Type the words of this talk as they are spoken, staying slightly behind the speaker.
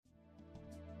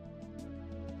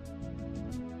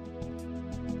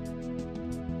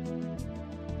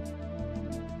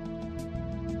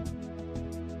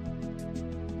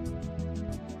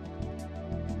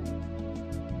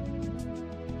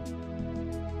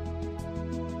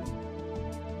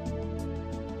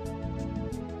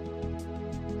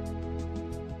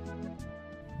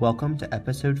Welcome to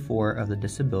episode 4 of the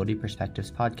Disability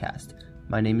Perspectives podcast.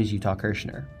 My name is Utah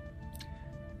Kirshner.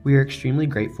 We are extremely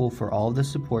grateful for all of the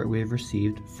support we have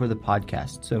received for the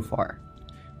podcast so far.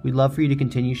 We'd love for you to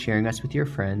continue sharing us with your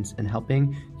friends and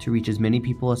helping to reach as many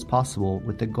people as possible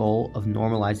with the goal of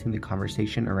normalizing the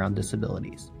conversation around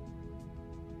disabilities.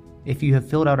 If you have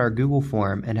filled out our Google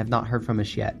form and have not heard from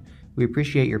us yet, we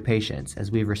appreciate your patience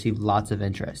as we have received lots of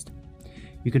interest.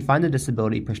 You can find the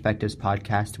Disability Perspectives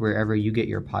podcast wherever you get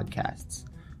your podcasts.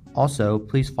 Also,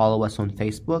 please follow us on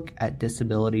Facebook at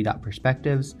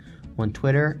disability.perspectives, on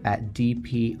Twitter at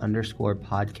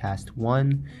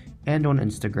DP_podcast1, and on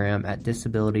Instagram at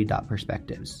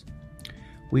disability.perspectives.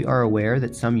 We are aware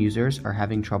that some users are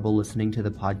having trouble listening to the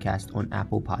podcast on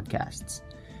Apple Podcasts.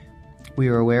 We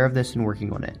are aware of this and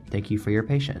working on it. Thank you for your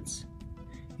patience.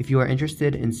 If you are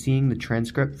interested in seeing the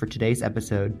transcript for today's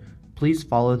episode, please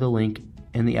follow the link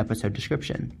in the episode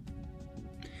description.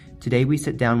 Today we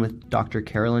sit down with Dr.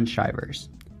 Carolyn Shivers,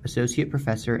 Associate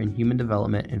Professor in Human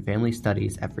Development and Family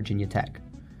Studies at Virginia Tech.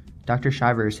 Dr.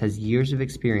 Shivers has years of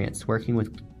experience working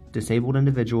with disabled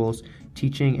individuals,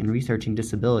 teaching and researching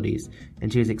disabilities,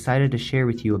 and she is excited to share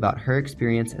with you about her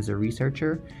experience as a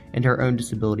researcher and her own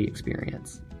disability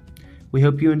experience. We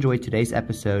hope you enjoy today's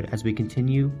episode as we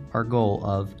continue our goal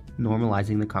of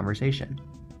normalizing the conversation.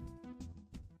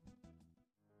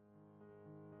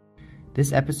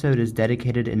 This episode is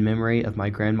dedicated in memory of my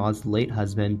grandma's late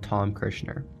husband, Tom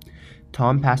Kirshner.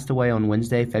 Tom passed away on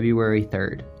Wednesday, February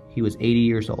 3rd. He was 80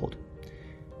 years old.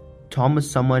 Tom was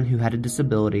someone who had a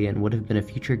disability and would have been a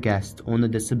future guest on the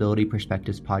Disability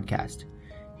Perspectives podcast.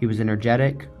 He was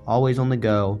energetic, always on the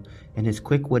go, and his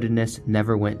quick-wittedness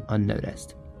never went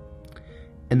unnoticed.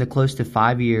 In the close to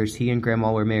 5 years he and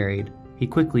Grandma were married, he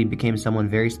quickly became someone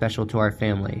very special to our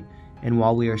family, and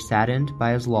while we are saddened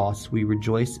by his loss, we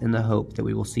rejoice in the hope that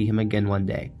we will see him again one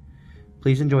day.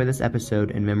 Please enjoy this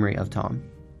episode in memory of Tom.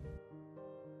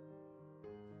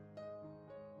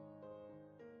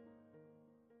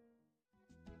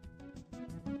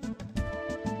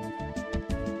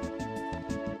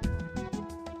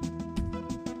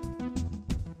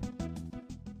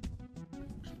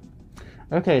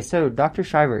 Okay, so Dr.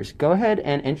 Shivers, go ahead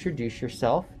and introduce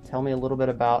yourself. Tell me a little bit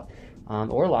about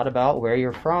or a lot about where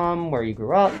you're from, where you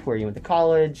grew up, where you went to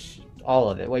college, all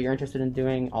of it, what you're interested in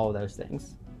doing, all of those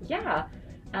things. Yeah,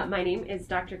 my name is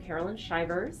Dr. Carolyn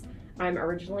Shivers. I'm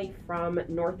originally from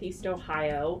Northeast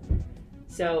Ohio.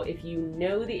 So if you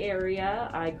know the area,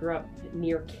 I grew up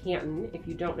near Canton. If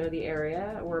you don't know the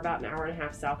area, we're about an hour and a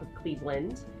half south of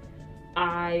Cleveland.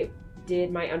 I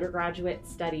did my undergraduate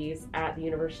studies at the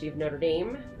University of Notre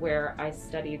Dame, where I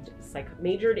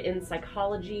majored in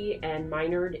psychology and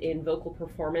minored in vocal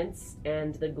performance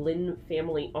and the Glynn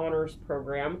Family Honors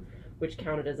Program, which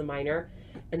counted as a minor.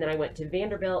 And then I went to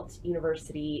Vanderbilt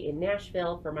University in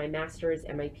Nashville for my master's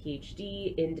and my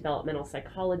PhD in developmental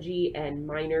psychology and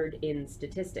minored in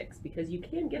statistics, because you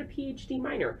can get a PhD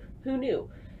minor. Who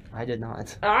knew? I did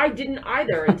not. I didn't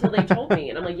either until they told me,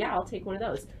 and I'm like, yeah, I'll take one of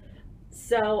those.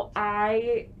 So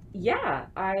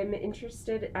I'm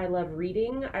interested. I love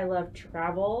reading, I love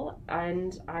travel,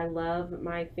 and I love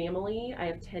my family. I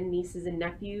have 10 nieces and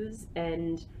nephews,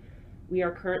 and we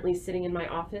are currently sitting in my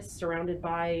office surrounded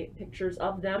by pictures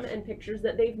of them and pictures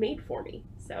that they've made for me.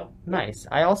 So nice.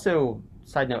 I also,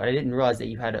 side note, I didn't realize that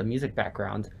you had a music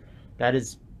background. That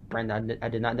is, Brenda, I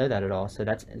did not know that at all, so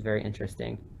that's very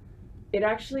interesting. It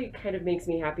actually kind of makes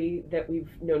me happy that we've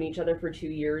known each other for 2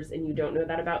 years and you don't know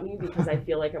that about me, because I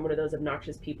feel like I'm one of those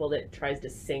obnoxious people that tries to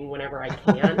sing whenever I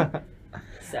can.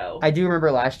 So I do remember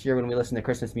last year when we listened to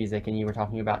Christmas music and you were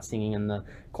talking about singing in the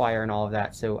choir and all of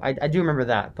that. So I do remember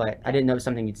that, but I didn't know it was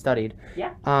something you'd studied.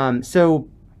 Yeah. So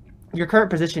your current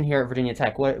position here at Virginia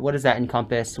Tech, what does that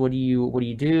encompass? What do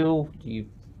you do?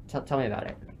 Tell me about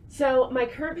it. So my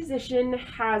current position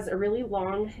has a really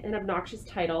long and obnoxious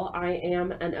title. I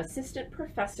am an assistant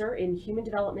professor in human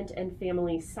development and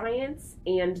family science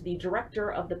and the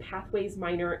director of the Pathways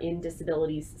Minor in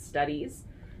Disabilities Studies.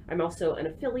 I'm also an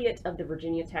affiliate of the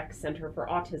Virginia Tech Center for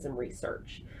Autism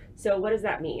Research. So what does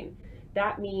that mean?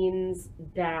 That means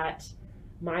that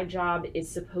my job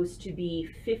is supposed to be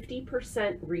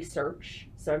 50% research.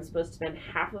 So I'm supposed to spend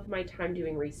half of my time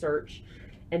doing research,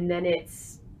 and then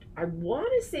I want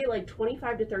to say like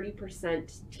 25 to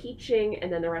 30% teaching,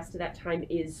 and then the rest of that time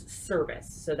is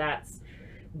service. So that's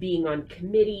being on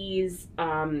committees,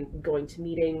 going to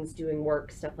meetings, doing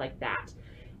work, stuff like that.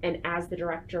 And as the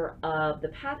director of the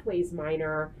Pathways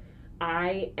Minor,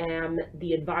 I am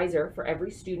the advisor for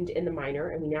every student in the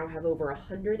minor, and we now have over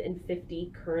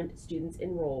 150 current students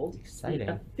enrolled. Exciting.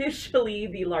 Officially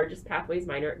the largest Pathways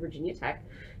Minor at Virginia Tech,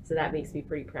 so that makes me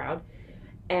pretty proud.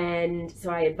 And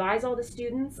so I advise all the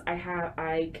students.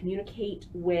 I communicate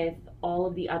with all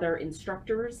of the other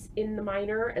instructors in the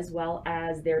minor, as well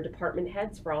as their department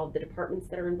heads for all of the departments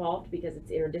that are involved, because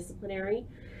it's interdisciplinary.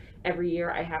 Every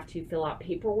year I have to fill out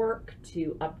paperwork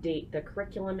to update the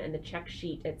curriculum and the check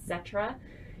sheet, etc.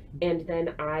 And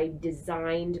then I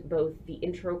designed both the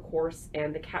intro course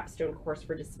and the capstone course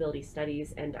for disability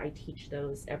studies, and I teach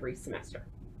those every semester.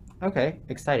 Okay,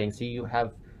 exciting. So you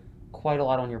have quite a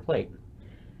lot on your plate.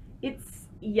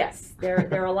 Yes, there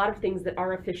are a lot of things that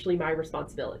are officially my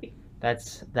responsibility.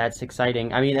 That's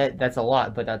exciting. I mean, that's a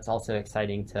lot, but that's also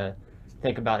exciting to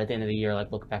think about at the end of the year,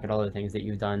 like look back at all the things that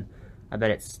you've done. I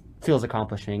bet it feels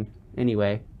accomplishing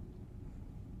anyway.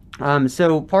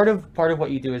 So part of what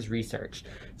you do is research.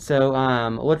 So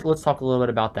let's talk a little bit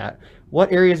about that.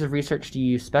 What areas of research do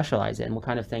you specialize in? What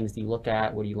kind of things do you look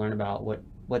at? What do you learn about?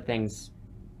 What things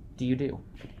do you do?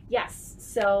 Yes,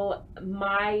 so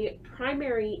my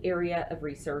primary area of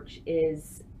research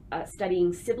is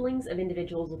studying siblings of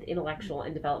individuals with intellectual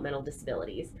and developmental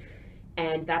disabilities.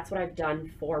 And that's what I've done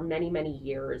for many, many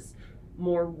years.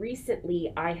 More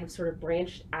recently, I have sort of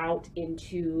branched out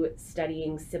into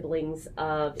studying siblings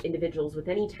of individuals with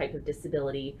any type of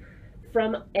disability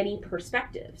from any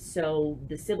perspective. So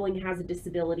the sibling has a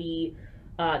disability,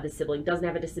 the sibling doesn't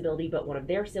have a disability, but one of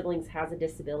their siblings has a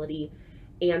disability.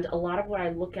 And a lot of what I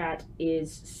look at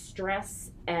is stress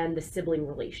and the sibling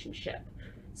relationship.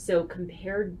 So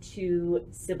compared to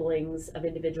siblings of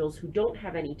individuals who don't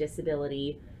have any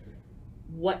disability,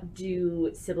 what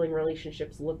do sibling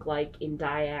relationships look like in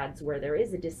dyads where there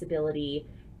is a disability,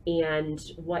 and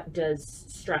what does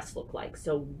stress look like?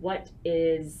 So what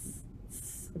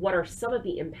are some of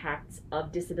the impacts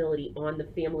of disability on the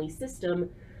family system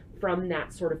from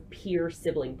that sort of peer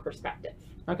sibling perspective?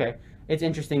 Okay. It's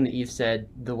interesting that you've said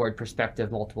the word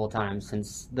perspective multiple times,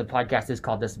 since the podcast is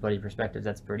called Disability Perspectives.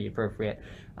 That's pretty appropriate.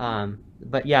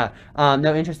 But yeah,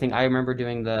 no, interesting. I remember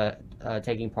doing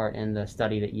taking part in the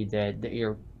study that you did, that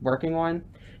you're working on.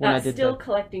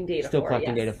 Collecting data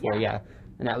for, yeah.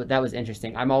 And that was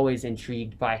interesting. I'm always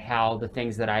intrigued by how the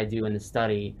things that I do in the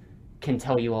study can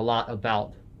tell you a lot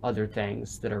about other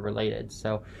things that are related.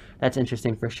 So that's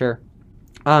interesting for sure.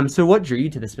 So what drew you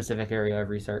to this specific area of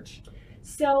research?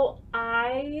 So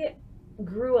I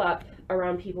grew up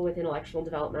around people with intellectual and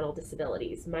developmental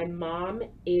disabilities. My mom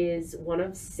is one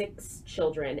of 6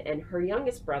 children, and her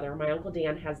youngest brother, my Uncle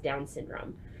Dan, has Down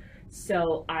syndrome.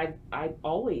 So I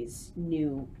always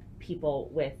knew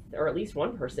people with, or at least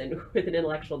one person with an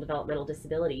intellectual and developmental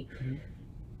disability. Mm-hmm.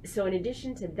 So in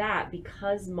addition to that,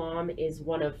 because mom is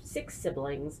one of 6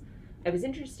 siblings, I was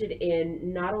interested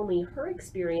in not only her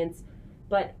experience,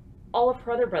 but all of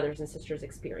her other brothers and sisters'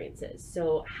 experiences.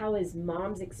 So how is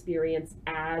mom's experience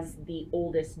as the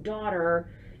oldest daughter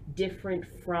different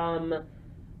from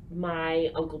my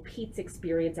Uncle Pete's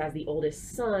experience as the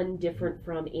oldest son, different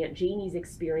from Aunt Janie's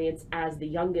experience as the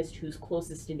youngest who's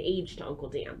closest in age to Uncle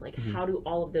Dan? Like, mm-hmm. How do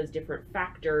all of those different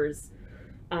factors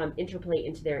interplay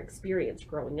into their experience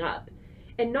growing up?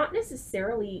 And not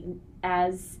necessarily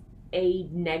as a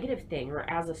negative thing or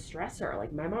as a stressor.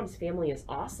 Like, my mom's family is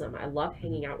awesome. I love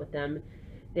hanging out with them.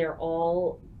 They're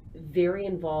all very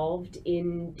involved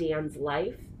in Dan's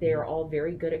life. They're all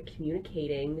very good at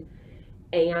communicating.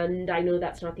 And I know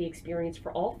that's not the experience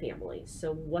for all families.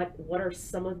 So what are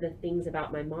some of the things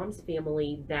about my mom's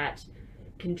family that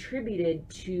contributed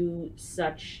to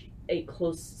such a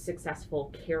close,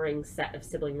 successful, caring set of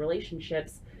sibling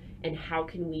relationships? And how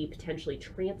can we potentially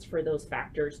transfer those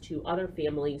factors to other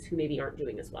families who maybe aren't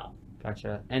doing as well?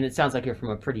 Gotcha. And it sounds like you're from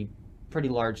a pretty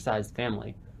large-sized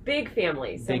family. Big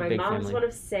family. So my mom's family. One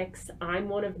of 6. I'm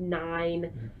one of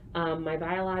 9. Mm-hmm. My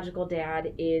biological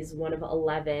dad is one of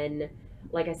 11.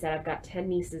 Like I said, I've got 10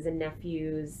 nieces and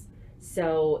nephews.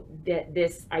 So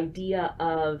this idea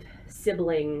of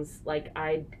siblings, like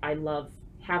I love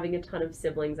having a ton of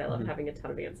siblings. I love mm-hmm. having a ton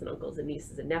of aunts and uncles and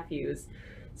nieces and nephews.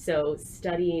 So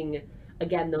studying,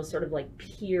 again, those sort of like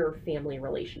peer family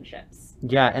relationships.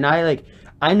 Yeah, and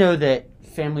I know that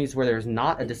families where there's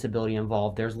not a disability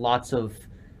involved, there's lots of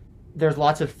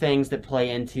things that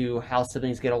play into how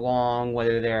siblings get along,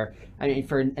 whether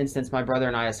for instance, my brother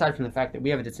and I, aside from the fact that we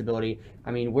have a disability,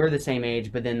 we're the same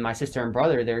age, but then my sister and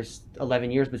brother, there's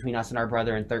 11 years between us and our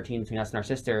brother and 13 between us and our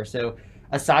sister. So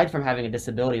aside from having a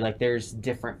disability, like, there's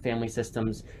different family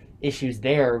systems issues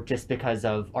there just because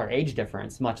of our age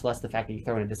difference, much less the fact that you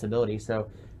throw in a disability. So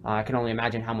I can only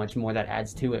imagine how much more that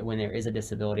adds to it when there is a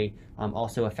disability,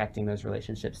 also affecting those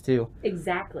relationships too.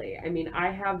 Exactly.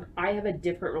 I have a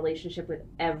different relationship with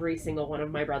every single one of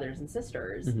my brothers and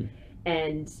sisters. Mm-hmm.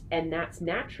 and that's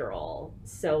natural.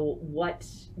 So what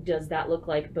does that look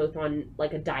like, both on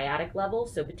like a dyadic level,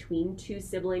 so between two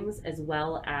siblings, as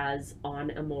well as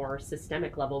on a more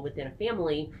systemic level within a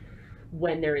family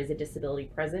when there is a disability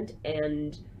present,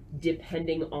 and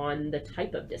depending on the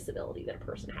type of disability that a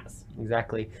person has.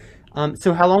 Exactly.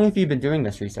 So how long have you been doing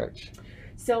this research?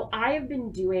 So I have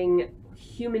been doing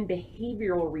human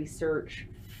behavioral research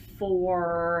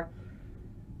for,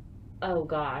 oh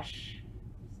gosh,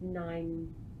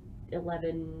 9,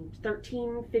 11,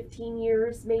 13, 15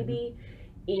 years maybe.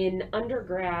 In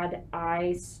undergrad,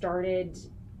 I started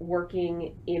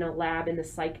working in a lab in the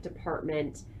psych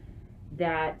department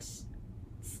that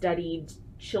studied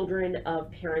children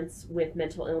of parents with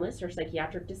mental illness or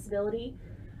psychiatric disability.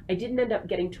 I didn't end up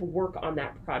getting to work on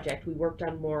that project. We worked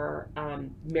on more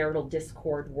marital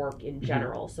discord work in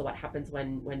general. So what happens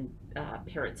when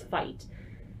parents fight.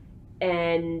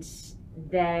 And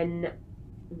then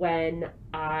when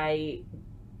I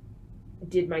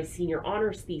did my senior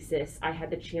honors thesis, I had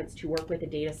the chance to work with a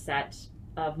data set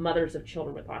of mothers of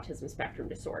children with autism spectrum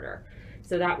disorder.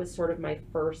 So that was sort of my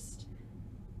first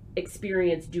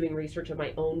experience doing research of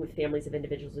my own with families of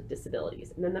individuals with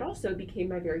disabilities. And then that also became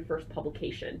my very first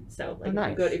publication. So like,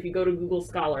 nice. if you go to Google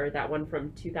Scholar, that one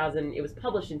from 2000, it was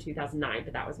published in 2009,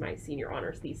 but that was my senior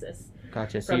honors thesis.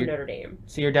 Gotcha. From Notre Dame.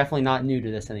 So you're definitely not new to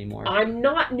this anymore. I'm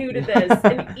not new to this.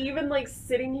 And even like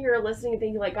sitting here listening and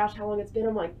thinking like, gosh, how long it's been,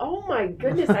 I'm like, oh my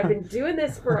goodness, I've been doing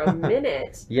this for a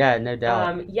minute. Yeah, no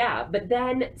doubt. Yeah, but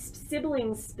then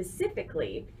siblings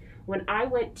specifically, when I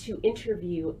went to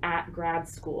interview at grad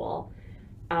school,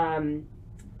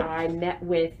 I met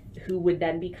with who would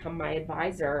then become my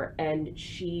advisor, and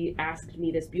she asked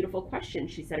me this beautiful question.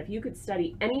 She said, if you could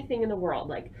study anything in the world,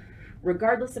 like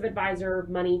regardless of advisor,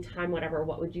 money, time, whatever,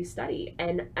 what would you study?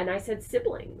 And I said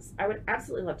siblings. I would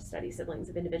absolutely love to study siblings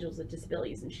of individuals with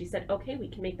disabilities. And she said, okay, we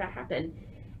can make that happen.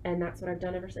 And that's what I've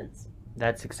done ever since.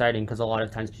 That's exciting, because a lot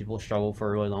of times people struggle for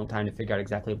a really long time to figure out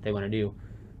exactly what they want to do.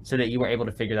 So that you were able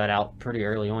to figure that out pretty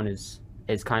early on is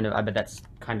kind of, I bet that's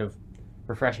kind of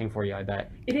refreshing for you, I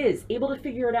bet. It is, able to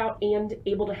figure it out and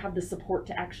able to have the support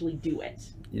to actually do it.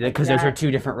 Because those are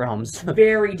two different realms.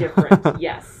 Very different,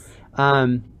 yes.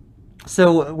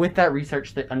 So with that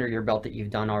research that under your belt that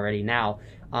you've done already now,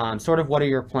 sort of what are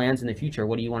your plans in the future?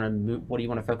 What do you want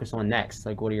to focus on next?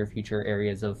 Like, what are your future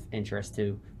areas of interest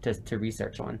to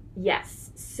research on?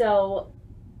 Yes. So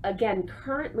again,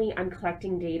 currently I'm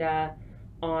collecting data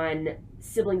on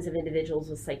siblings of individuals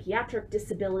with psychiatric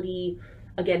disability.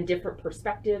 Again, different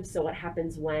perspectives. So what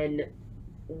happens when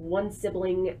one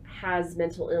sibling has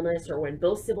mental illness, or when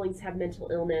both siblings have mental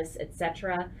illness,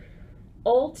 etc.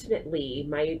 Ultimately,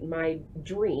 my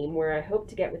dream, where I hope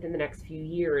to get within the next few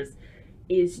years,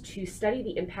 is to study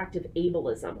the impact of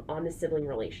ableism on the sibling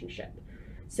relationship.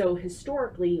 So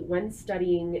historically, when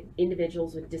studying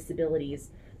individuals with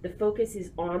disabilities, the focus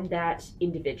is on that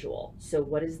individual. So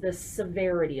what is the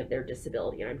severity of their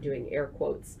disability? And I'm doing air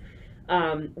quotes.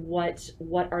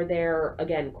 What are their,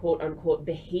 again, quote unquote,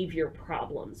 behavior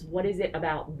problems? What is it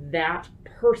about that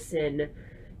person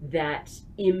that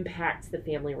impacts the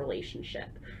family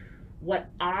relationship? What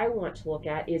I want to look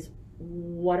at is,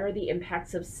 what are the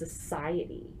impacts of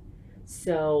society?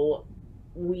 So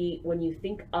when you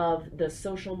think of the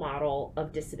social model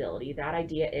of disability, that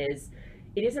idea is,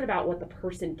 it isn't about what the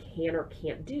person can or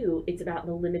can't do, it's about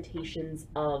the limitations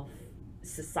of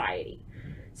society.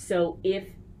 So if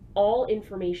all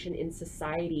information in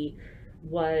society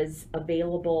was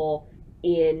available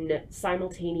in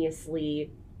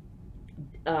simultaneously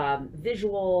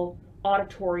visual,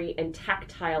 auditory, and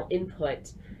tactile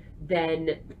input,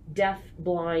 then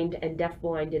deaf-blind and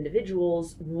deaf-blind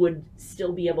individuals would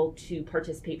still be able to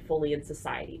participate fully in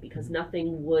society, because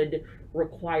nothing would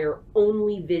require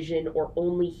only vision or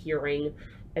only hearing,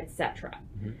 etc.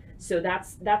 Mm-hmm. So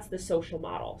that's the social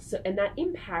model. So, and that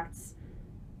impacts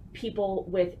people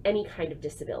with any kind of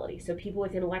disability. So people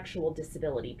with intellectual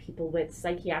disability, people with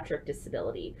psychiatric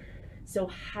disability. So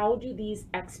how do these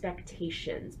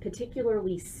expectations,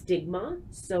 particularly stigma,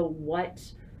 so what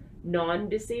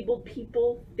non-disabled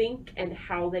people think and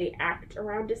how they act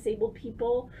around disabled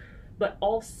people, but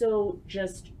also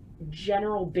just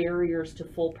general barriers to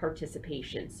full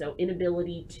participation. So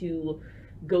inability to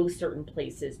go certain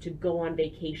places, to go on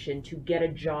vacation, to get a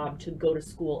job, to go to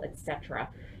school, etc.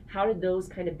 How did those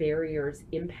kind of barriers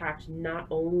impact not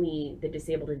only the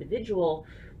disabled individual,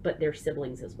 but their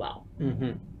siblings as well?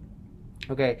 Mm-hmm.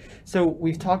 Okay, so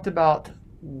we've talked about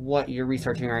what you're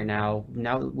researching right now.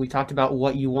 Now we talked about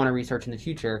what you want to research in the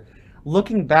future.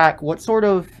 Looking back, what sort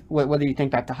of, whether you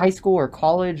think back to high school or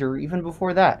college or even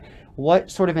before that,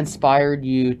 what sort of inspired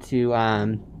you to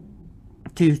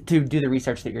to do the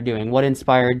research that you're doing? What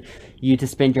inspired you to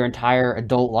spend your entire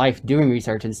adult life doing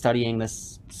research and studying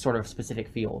this sort of specific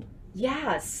field?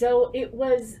 Yeah, so it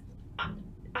was,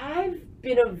 I've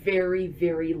been a very,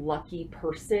 very lucky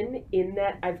person in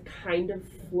that I've kind of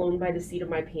flown by the seat of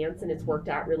my pants and it's worked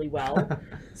out really well.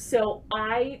 So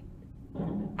I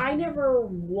never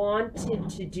wanted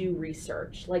to do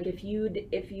research. Like if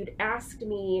you'd asked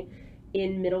me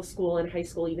in middle school and high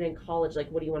school, even in college, like,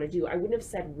 what do you want to do? I wouldn't have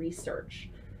said research.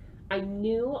 I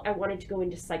knew I wanted to go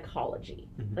into psychology.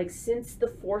 Mm-hmm. Like since the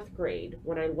 4th grade,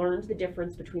 when I learned the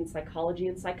difference between psychology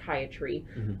and psychiatry.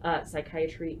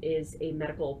 Psychiatry is a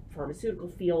medical pharmaceutical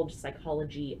field.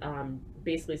 Psychology,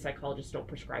 basically psychologists don't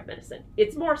prescribe medicine.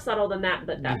 It's more subtle than that,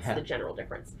 but that's the general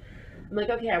difference. I'm like,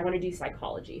 okay, I want to do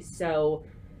psychology. So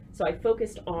I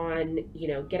focused on,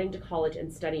 getting to college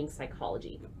and studying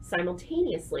psychology.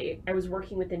 Simultaneously, I was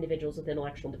working with individuals with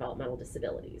intellectual and developmental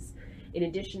disabilities. In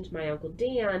addition to my Uncle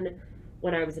Dan,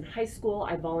 when I was in high school,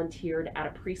 I volunteered at a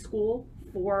preschool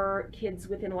for kids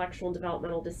with intellectual and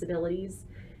developmental disabilities,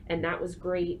 and that was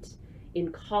great. In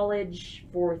college,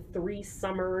 for 3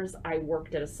 summers, I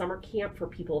worked at a summer camp for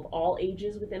people of all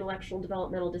ages with intellectual and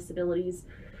developmental disabilities.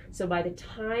 So by the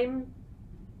time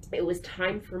it was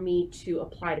time for me to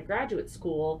apply to graduate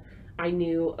school, I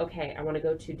knew, okay, I want to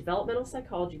go to developmental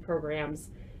psychology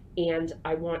programs and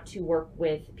I want to work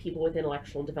with people with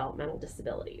intellectual and developmental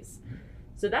disabilities.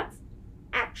 So that's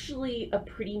actually a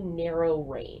pretty narrow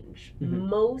range. Mm-hmm.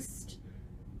 Most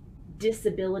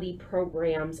disability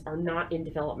programs are not in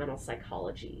developmental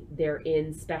psychology. They're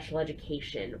in special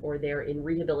education or they're in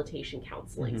rehabilitation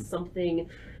counseling, something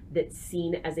that's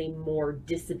seen as a more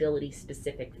disability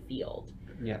specific field.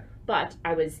 Yeah. But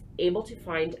I was able to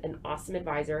find an awesome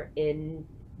advisor in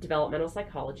developmental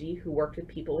psychology who worked with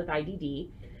people with IDD.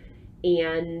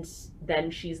 And then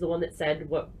she's the one that said,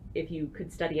 what if you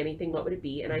could study anything, what would it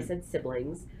be? And I said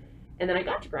siblings. And then I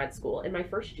got to grad school in my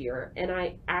first year and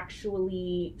I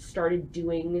actually started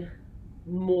doing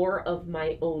more of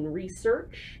my own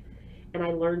research. And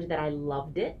I learned that I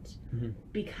loved it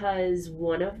because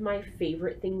one of my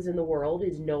favorite things in the world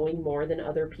is knowing more than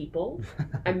other people.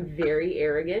 I'm very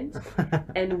arrogant.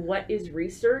 And what is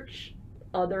research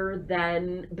other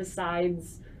than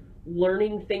besides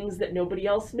learning things that nobody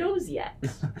else knows yet?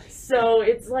 So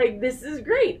it's like, this is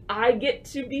great. I get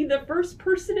to be the first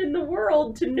person in the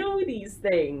world to know these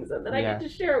things, and then I get to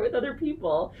share it with other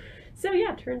people. So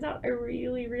yeah, it turns out I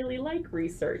really, really like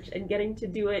research and getting to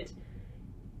do it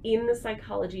in the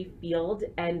psychology field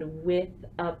and with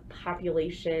a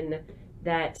population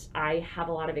that I have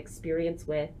a lot of experience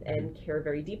with and care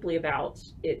very deeply about.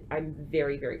 I'm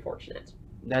very, very fortunate.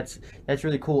 That's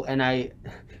really cool. And I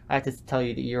have to tell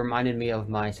you that you reminded me of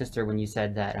my sister when you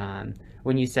said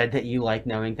that you like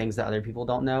knowing things that other people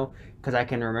don't know, because I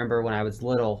can remember when I was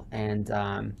little and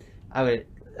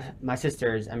my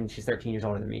sister's, she's 13 years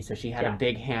older than me, so she had a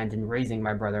big hand in raising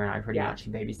my brother and I pretty much. She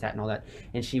babysat and all that.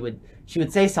 And she would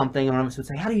say something and one of us would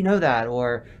say, how do you know that?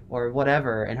 Or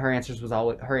whatever. And her answer was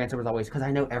always, because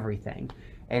I know everything.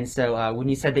 And so when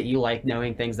you said that you like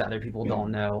knowing things that other people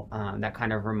don't know, that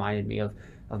kind of reminded me of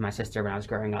my sister when I was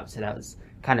growing up. So that was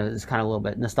kind of a little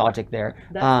bit nostalgic there.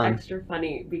 That's extra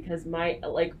funny because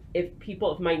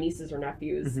if my nieces or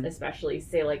nephews especially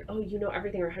say like, oh, you know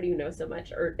everything, or how do you know so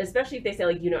much? Or especially if they say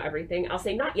like, you know everything, I'll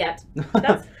say not yet.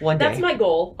 That's that's my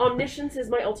goal. Omniscience is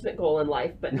my ultimate goal in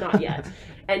life, but not yet.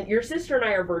 And your sister and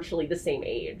I are virtually the same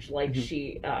age. Like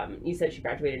she, you said she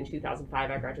graduated in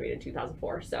 2005. I graduated in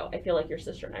 2004. So I feel like your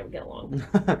sister and I would get along.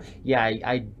 Yeah,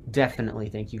 I definitely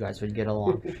think you guys would get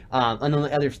along. And on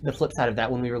the flip side of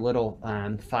that, when we were little,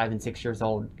 5 and 6 years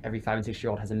old, every 5 and 6 year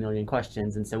old has a million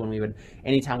questions. And so when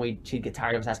anytime she'd get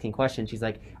tired of us asking questions, she's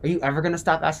like, are you ever going to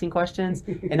stop asking questions?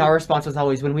 And our response was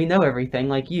always, when we know everything,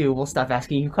 like you, we'll stop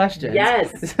asking you questions.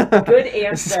 Yes. Good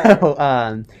answer.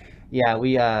 So, yeah,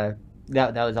 we, that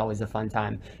was always a fun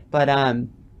time. But,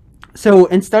 so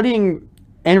in studying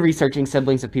and researching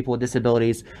siblings of people with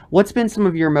disabilities, what's been some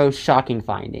of your most shocking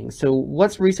findings? So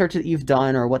what's research that you've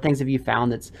done, or what things have you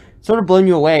found that's sort of blown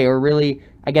you away, or really,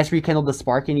 I guess, rekindled the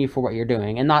spark in you for what you're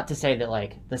doing? And not to say that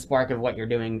like the spark of what you're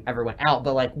doing ever went out,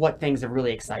 but like what things have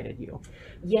really excited you?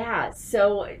 Yeah,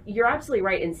 so you're absolutely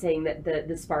right in saying that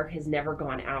the spark has never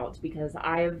gone out, because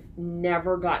I've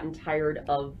never gotten tired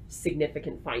of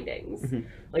significant findings.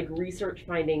 Like research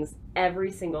findings every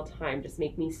single time just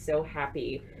make me so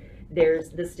happy. There's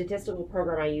the statistical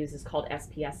program I use is called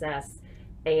SPSS,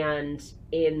 and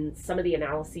in some of the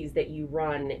analyses that you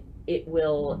run, it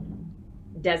will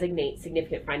designate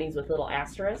significant findings with little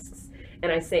asterisks. And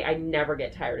I say I never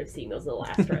get tired of seeing those little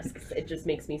asterisks. It just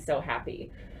makes me so happy.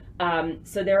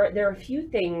 So there are a few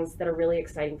things that are really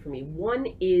exciting for me. One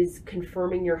is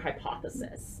confirming your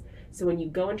hypothesis. So when you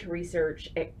go into research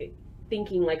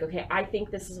thinking like, okay, I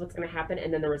think this is what's going to happen,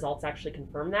 and then the results actually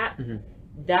confirm that,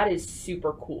 that is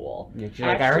super cool. Yeah, you're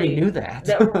like, I already knew that.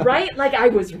 Right? Like, I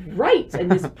was right,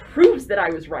 and this proves that I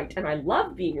was right, and I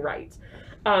love being right.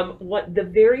 What the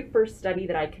very first study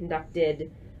that I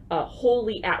conducted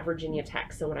wholly at Virginia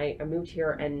Tech, so when I moved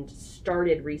here and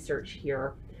started research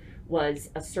here, was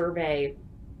a survey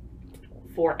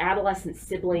for adolescent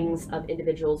siblings of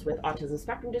individuals with autism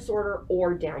spectrum disorder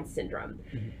or Down syndrome.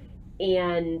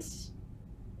 And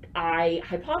I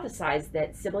hypothesized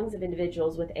that siblings of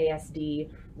individuals with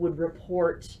ASD would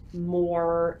report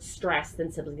more stress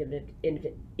than siblings of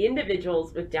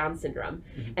individuals with Down syndrome.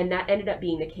 And that ended up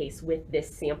being the case with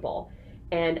this sample.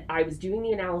 And I was doing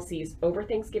the analyses over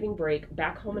Thanksgiving break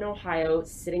back home in Ohio,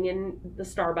 sitting in the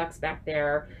Starbucks back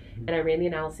there, and I ran the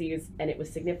analyses, and it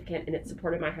was significant, and it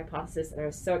supported my hypothesis, and I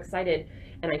was so excited.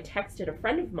 And I texted a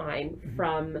friend of mine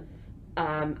from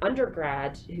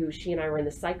undergrad, who she and I were in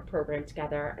the psych program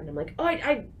together, and I'm like, oh,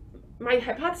 my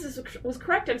hypothesis was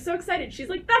correct. I'm so excited. She's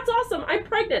like, that's awesome. I'm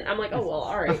pregnant. I'm like, oh, well,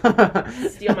 all right.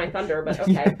 Steal my thunder, but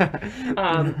okay.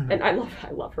 And I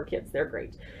love her kids. They're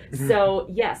great. So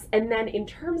yes. And then in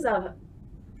terms of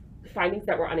findings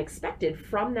that were unexpected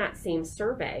from that same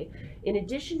survey, in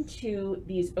addition to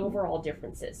these overall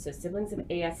differences, so siblings of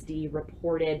ASD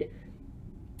reported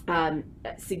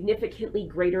significantly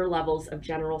greater levels of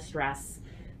general stress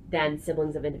than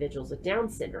siblings of individuals with Down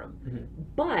syndrome.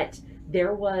 But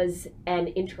there was an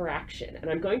interaction, and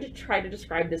I'm going to try to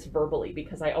describe this verbally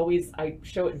because I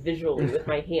show it visually with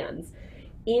my hands,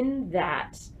 in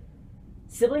that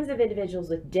siblings of individuals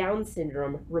with Down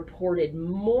syndrome reported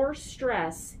more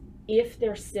stress if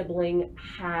their sibling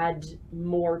had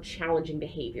more challenging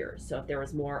behaviors. So if there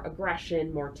was more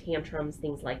aggression, more tantrums,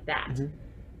 things like that.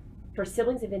 For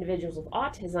siblings of individuals with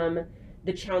autism,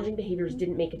 the challenging behaviors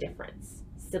didn't make a difference.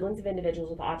 Siblings of individuals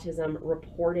with autism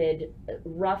reported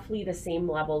roughly the same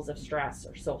levels of stress,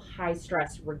 or so high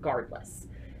stress regardless.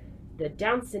 The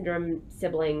Down syndrome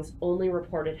siblings only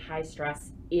reported high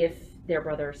stress if their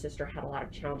brother or sister had a lot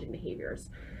of challenging behaviors.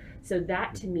 So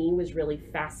that to me was really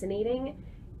fascinating,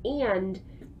 and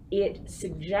it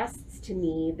suggests to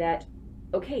me that,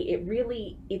 okay,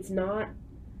 it's not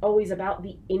always about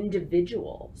the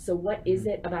individual. So what is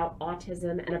it about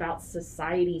autism and about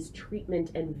society's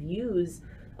treatment and views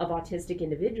of autistic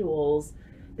individuals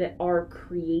that are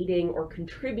creating or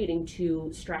contributing to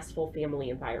stressful family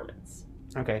environments?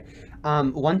 Okay.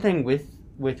 One thing with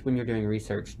when you're doing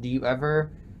research, do you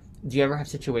ever have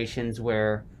situations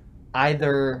where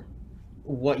either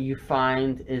what you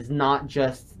find is not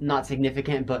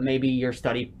significant, but maybe your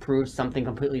study proves something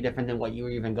completely different than what you were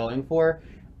even going for,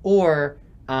 or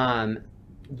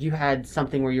you had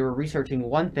something where you were researching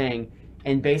one thing,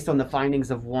 and based on the findings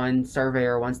of one survey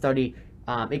or one study,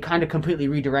 it kind of completely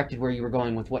redirected where you were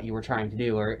going with what you were trying to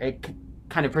do, or it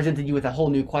kind of presented you with a whole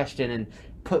new question and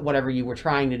put whatever you were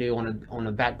trying to do on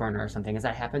a back burner or something. Has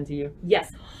that happened to you?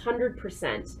 Yes,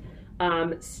 100%.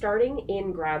 Starting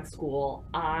in grad school,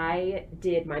 I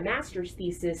did my master's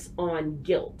thesis on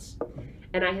guilt,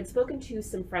 and I had spoken to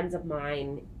some friends of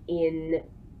mine in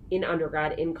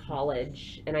undergrad, in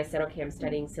college, and I said, okay, I'm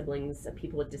studying siblings of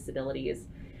people with disabilities,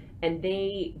 and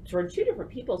they sort of, two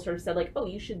different people sort of said like, oh,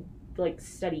 you should like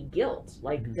study guilt.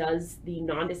 Like, does the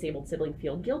non-disabled sibling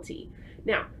feel guilty?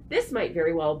 Now, this might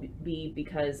very well be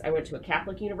because I went to a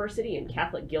Catholic university and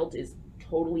Catholic guilt is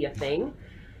totally a thing.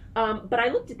 But I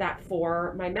looked at that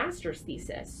for my master's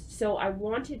thesis. So I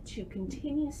wanted to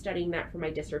continue studying that for my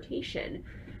dissertation.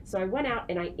 So I went out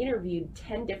and I interviewed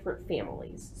 10 different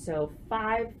families. So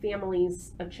 5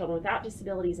 families of children without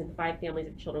disabilities and 5 families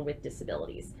of children with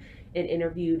disabilities, and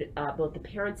interviewed both the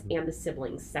parents and the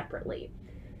siblings separately.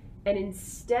 And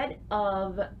instead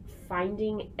of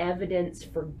finding evidence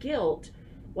for guilt,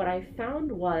 what I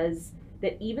found was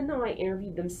that even though I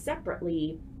interviewed them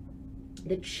separately,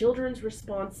 the children's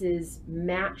responses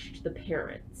matched the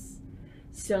parents'.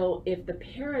 So if the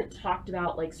parent talked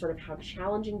about like sort of how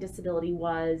challenging disability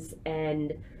was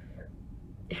and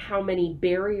how many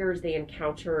barriers they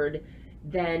encountered,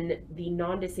 then the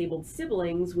non-disabled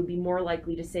siblings would be more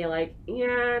likely to say like,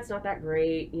 yeah, it's not that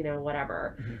great, you know,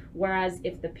 whatever. Whereas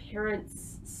if the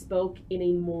parents spoke in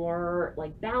a more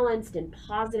like balanced and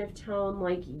positive tone,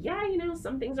 like, yeah, you know,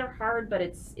 some things are hard, but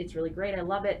it's really great, I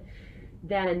love it,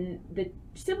 then the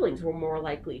siblings were more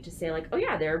likely to say like, oh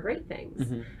yeah, there are great things.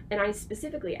 And I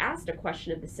specifically asked a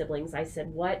question of the siblings. I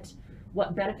said, what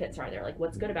benefits are there? Like,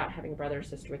 what's good about having a brother or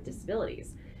sister with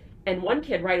disabilities? And one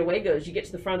kid right away goes, you get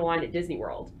to the front of the line at Disney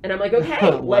World. And I'm like, okay,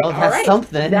 well, like, all that's right,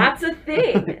 something. that's a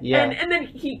thing. Yeah. And then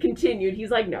he continued.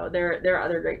 He's like, no, there are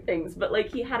other great things. But like,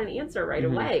 he had an answer right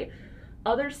away.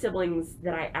 Other siblings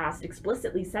that I asked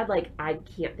explicitly said, like, I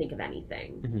can't think of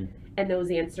anything. And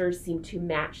those answers seemed to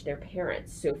match their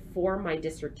parents. So for my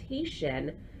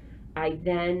dissertation, I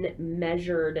then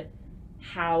measured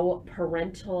how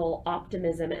parental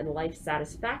optimism and life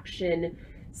satisfaction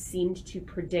seemed to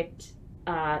predict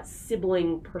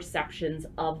sibling perceptions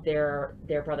of their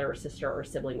brother or sister or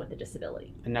sibling with a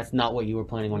disability. And that's not what you were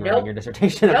planning on writing your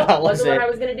dissertation about, was it? Wasn't what I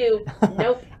was going to do.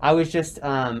 Nope.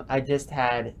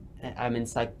 I'm in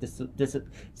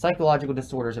psychological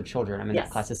disorders of children. I'm in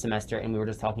that class this semester, and we were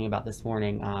just talking about this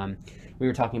morning. We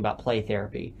were talking about play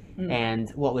therapy, and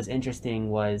what was interesting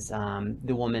was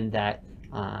the woman that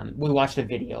we watched a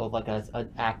video of like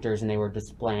actors, and they were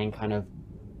displaying kind of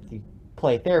the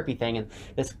play therapy thing, and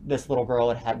this little girl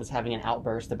was having an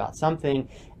outburst about something,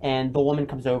 and the woman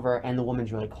comes over, and the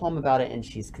woman's really calm about it, and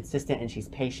she's consistent, and she's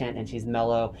patient, and she's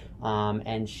mellow,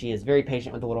 and she is very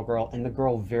patient with the little girl, and the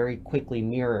girl very quickly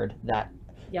mirrored that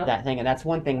thing. And that's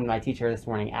one thing when my teacher this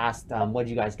morning asked, what did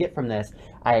you guys get from this?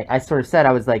 I sort of said,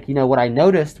 I was like, what I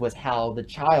noticed was how the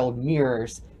child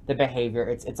mirrors the behavior.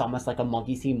 It's almost like a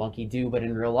monkey see, monkey do, but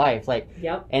in real life.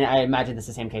 And I imagine it's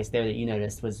the same case there that you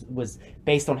noticed was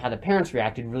based on how the parents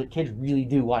reacted. Kids really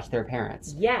do watch their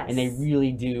parents. Yes. And they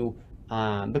really do,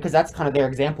 because that's kind of their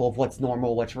example of what's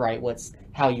normal, what's right, what's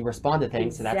how you respond to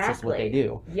things. Exactly. So that's just what they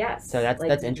do. Yes. So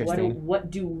that's interesting.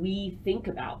 What do we think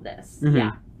about this?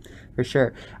 Yeah. For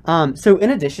sure. So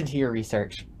in addition to your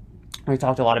research, we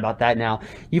talked a lot about that now.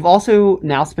 You've also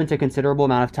now spent a considerable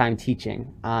amount of time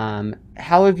teaching.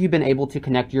 How have you been able to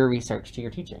connect your research to your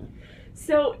teaching?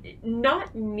 So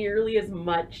not nearly as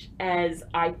much as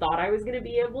I thought I was going to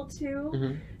be able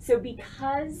to. So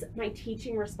because my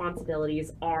teaching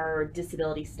responsibilities are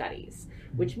disability studies,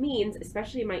 which means,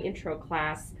 especially in my intro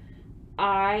class,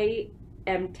 I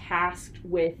am tasked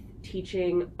with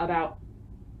teaching about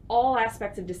all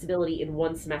aspects of disability in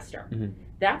one semester.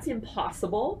 That's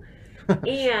impossible.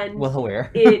 And well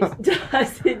aware.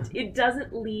 it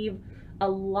doesn't leave a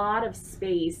lot of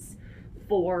space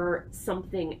for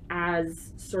something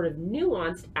as sort of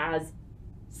nuanced as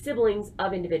siblings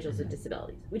of individuals with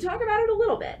disabilities. We talk about it a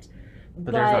little bit,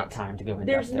 but there's not time to go into it.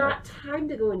 There's not time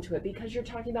to go into it because you're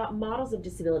talking about models of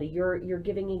disability. You're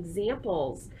giving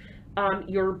examples.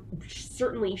 You're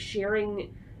certainly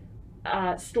sharing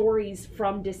stories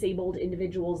from disabled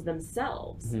individuals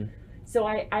themselves. So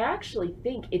I actually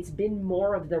think it's been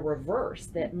more of the reverse,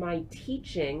 that my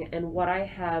teaching and what I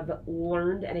have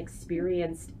learned and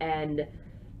experienced and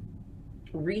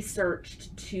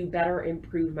researched to better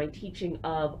improve my teaching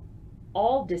of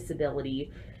all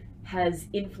disability has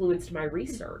influenced my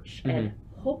research and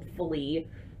hopefully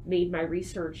made my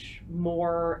research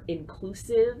more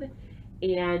inclusive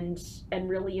and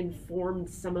really informed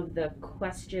some of the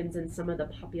questions and some of the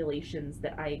populations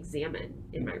that I examine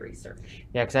in my research.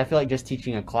 Yeah, because I feel like just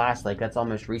teaching a class, like that's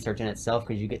almost research in itself,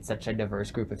 because you get such a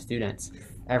diverse group of students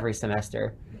every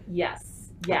semester. Yes.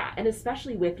 Yeah, and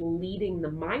especially with leading the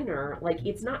minor, like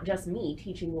it's not just me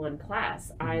teaching one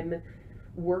class. I'm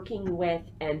working with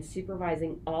and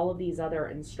supervising all of these other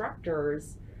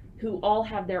instructors who all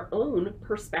have their own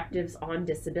perspectives on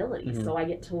disability. So I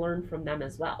get to learn from them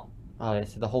as well. Oh,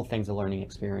 so the whole thing's a learning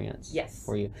experience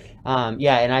for you.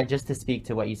 Yeah, and just to speak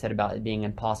to what you said about it being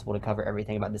impossible to cover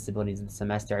everything about disabilities in the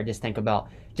semester, I just think about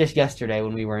just yesterday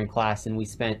when we were in class and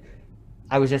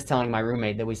I was just telling my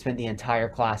roommate that we spent the entire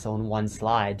class on one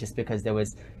slide just because there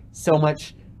was so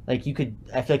much, I feel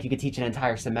like you could teach an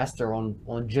entire semester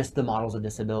on just the models of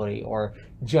disability, or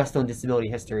just on disability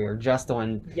history, or just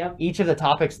on each of the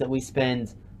topics that we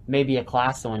spend maybe a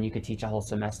class on, you could teach a whole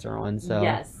semester on. So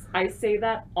yes, I say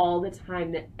that all the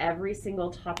time, that every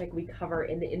single topic we cover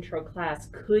in the intro class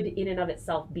could in and of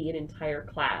itself be an entire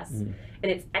class. And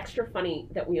it's extra funny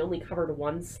that we only covered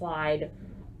one slide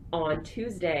on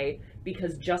Tuesday,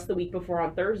 because just the week before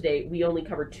on Thursday we only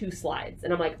covered 2 slides,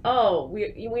 and I'm like, oh,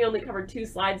 we only covered 2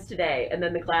 slides today, and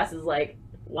then the class is like,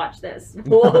 watch this,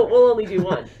 we'll only do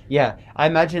 1. Yeah, I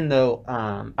imagine though,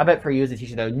 I bet for you as a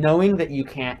teacher though, knowing that you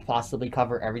can't possibly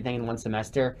cover everything in one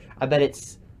semester, I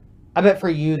bet for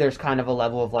you there's kind of a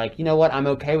level of like, you know what, I'm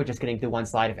okay with just getting through one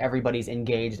slide if everybody's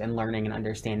engaged and learning and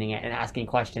understanding it and asking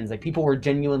questions. Like, people were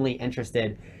genuinely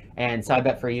interested. And so I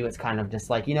bet for you it's kind of just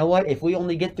like, you know what, if we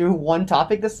only get through one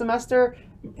topic this semester,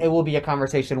 it will be a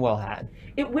conversation well had.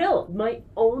 It will. My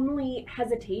only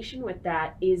hesitation with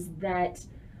that is that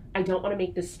I don't want to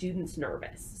make the students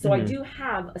nervous. So I do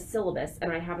have a syllabus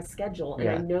and I have a schedule, and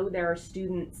I know there are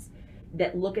students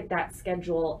that look at that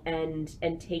schedule and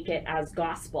take it as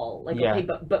gospel, like, Yeah. okay,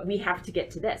 but we have to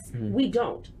get to this. We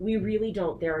don't. We really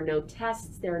don't. There are no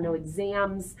tests, there are no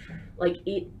exams. Like,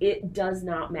 it does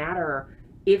not matter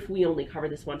if we only cover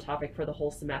this one topic for the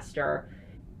whole semester.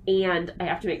 And I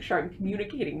have to make sure I'm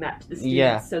communicating that to the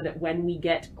students so that when we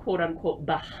get quote unquote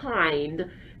behind,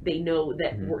 they know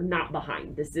that we're not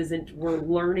behind. This isn't, we're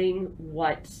learning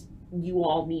what you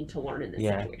all need to learn in this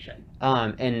situation.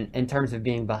 And in terms of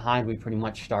being behind, we pretty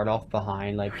much start off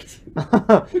behind. Like,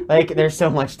 like there's so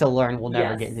much to learn. We'll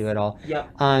never get into it all.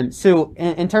 Yep. So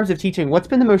in terms of teaching, what's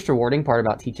been the most rewarding part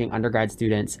about teaching undergrad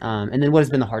students? And then what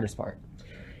has been the hardest part?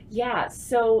 Yeah,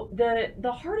 so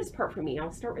the hardest part for me,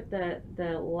 I'll start with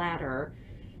the latter,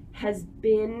 has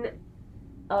been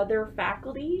other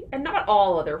faculty, and not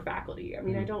all other faculty. I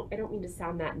mean, I don't mean to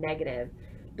sound that negative,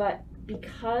 but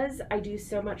because I do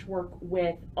so much work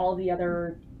with all the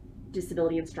other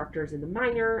disability instructors in the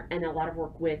minor and a lot of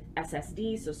work with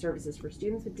SSD, so services for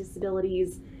students with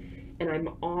disabilities, and I'm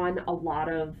on a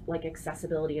lot of like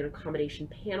accessibility and accommodation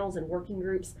panels and working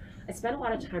groups, I spend a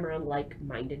lot of time around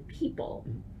like-minded people.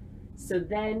 So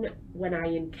then when I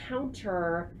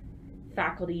encounter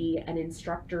faculty and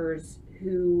instructors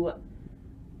who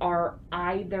are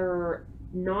either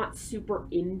not super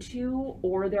into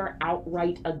or they're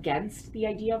outright against the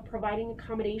idea of providing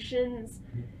accommodations,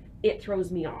 it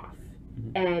throws me off.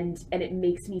 And it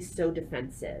makes me so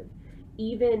defensive.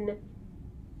 Even,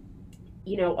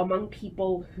 you know, among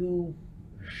people who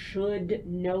should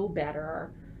know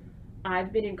better,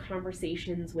 I've been in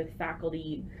conversations with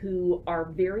faculty who are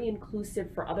very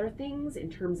inclusive for other things in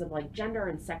terms of like gender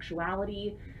and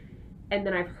sexuality. And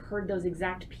then I've heard those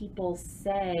exact people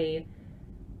say,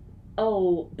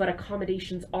 oh, but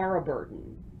accommodations are a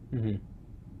burden.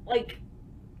 Like,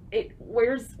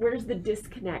 where's the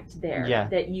disconnect there?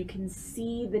 That you can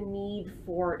see the need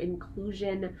for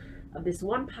inclusion of this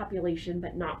one population,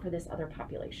 but not for this other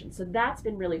population. So that's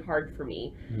been really hard for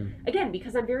me. Again,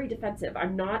 because I'm very defensive.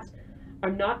 I'm not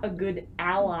a good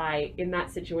ally in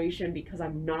that situation because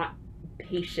I'm not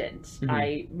patient.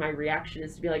 My reaction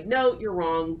is to be like, no, you're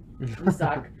wrong, you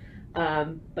suck.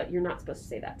 But you're not supposed to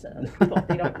say that to other people.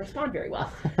 They don't respond very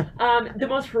well. The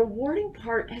most rewarding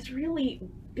part has really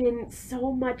been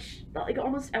so much like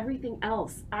almost everything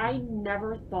else. I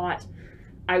never thought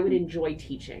I would enjoy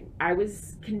teaching. I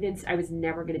was convinced I was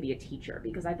never going to be a teacher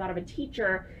because I thought of a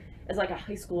teacher as like a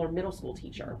high school or middle school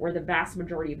teacher where the vast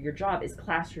majority of your job is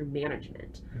classroom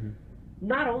management.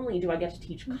 Not only do I get to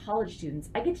teach college students,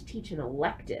 I get to teach an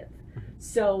elective.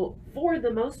 So for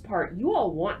the most part, you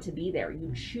all want to be there.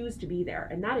 You choose to be there.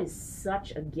 And that is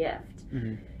such a gift.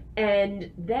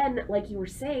 And then, like you were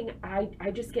saying,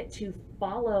 I just get to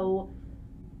follow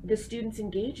the students'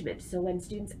 engagement. So when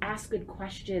students ask good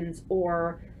questions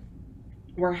or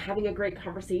we're having a great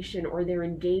conversation or they're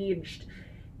engaged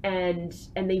and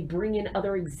they bring in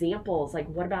other examples, like,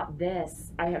 what about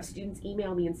this? I have students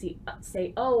email me and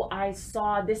say, oh, I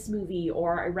saw this movie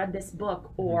or I read this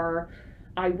book or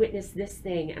I witnessed this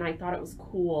thing and I thought it was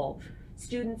cool.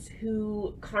 Students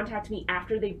who contact me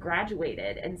after they've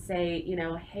graduated and say, you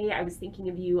know, hey, I was thinking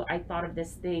of you, I thought of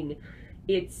this thing.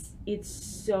 It's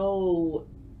so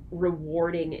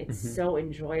rewarding. It's so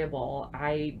enjoyable.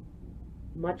 I,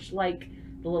 much like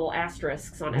the little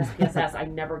asterisks on SPSS, I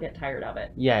never get tired of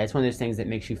it. Yeah, it's one of those things that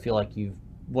makes you feel like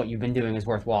what you've been doing is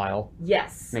worthwhile.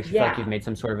 Yes. Makes you feel like you've made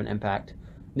some sort of an impact.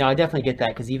 No, I definitely get that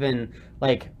because even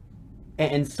like,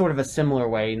 in sort of a similar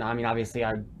way, I mean, obviously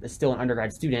I'm still an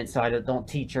undergrad student, so I don't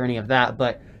teach or any of that,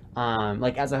 but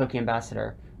like as a Hokie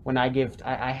ambassador, when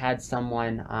I had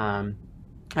someone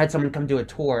come do a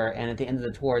tour, and at the end of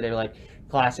the tour, they were like,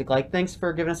 classic, like, thanks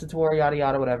for giving us a tour, yada,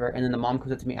 yada, whatever. And then the mom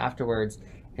comes up to me afterwards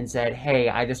and said, hey,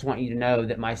 I just want you to know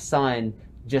that my son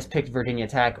just picked Virginia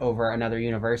Tech over another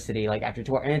university, like, after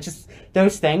tour. And it's just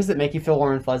those things that make you feel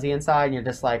warm and fuzzy inside, and you're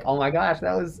just like, oh my gosh,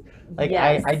 that was, like,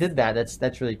 yes. I did that.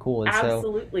 That's really cool. And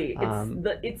absolutely.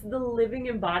 So, it's the living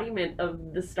embodiment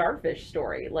of the starfish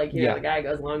story. Like, you know, the guy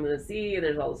goes along the sea, and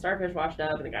there's all the starfish washed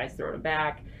up, and the guy's throwing them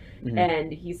back.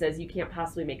 And he says, you can't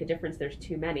possibly make a difference, there's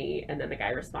too many. And then the guy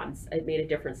responds, it made a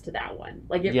difference to that one.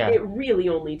 Like, it really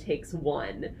only takes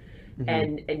one.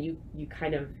 And you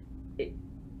kind of,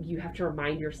 you have to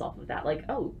remind yourself of that. Like,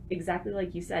 oh, exactly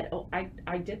like you said, oh,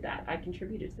 I did that. I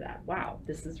contributed to that. Wow,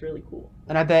 this is really cool.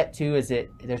 And I bet, too,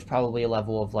 there's probably a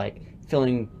level of, like,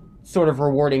 feeling sort of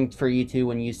rewarding for you, too,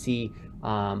 when you see,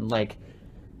 like,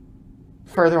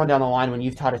 further on down the line when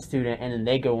you've taught a student and then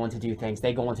they go on to do things,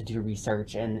 they go on to do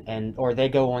research or they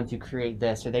go on to create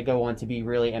this, or they go on to be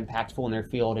really impactful in their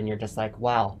field, and you're just like,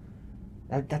 wow,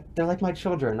 they're like my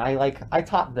children. I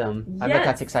taught them. I bet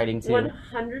that's exciting too.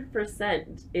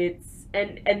 100%.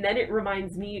 And then it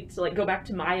reminds me to like go back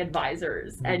to my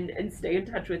advisors and stay in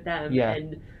touch with them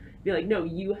and be like, no,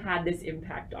 you had this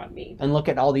impact on me. And look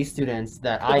at all these students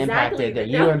that I impacted, that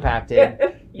you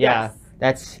impacted. Yes.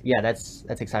 That's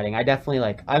exciting.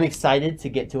 I'm excited to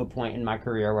get to a point in my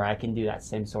career where I can do that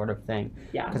same sort of thing.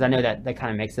 Yeah. Because I know that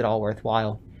kind of makes it all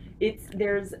worthwhile.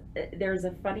 There's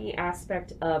a funny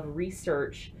aspect of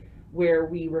research where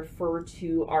we refer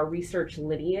to our research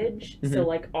lineage. Mm-hmm. So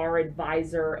like our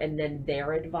advisor and then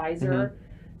their advisor. Mm-hmm.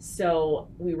 So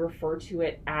we refer to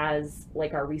it as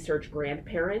like our research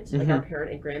grandparent, like our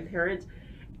parent and grandparent.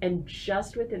 And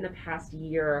just within the past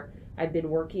year, I've been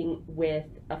working with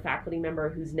a faculty member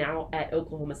who's now at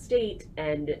Oklahoma State,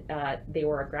 and they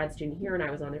were a grad student here, and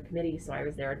I was on their committee, so I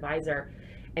was their advisor.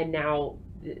 And now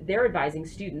they're advising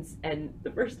students, and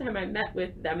the first time I met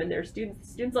with them and their students,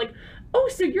 the students like, oh,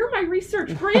 so you're my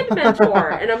research grand mentor.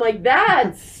 And I'm like,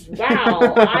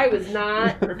 wow, I was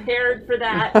not prepared for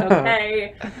that.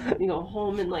 Okay. You go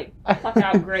home and like pluck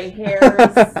out gray hairs.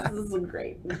 This is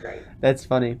great. It was great. That's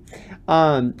funny.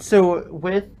 So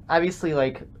with obviously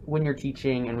like when you're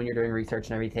teaching and when you're doing research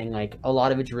and everything, like a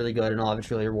lot of it's really good and a lot of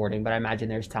it's really rewarding, but I imagine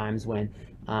there's times when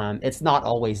it's not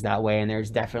always that way, and there's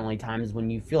definitely times when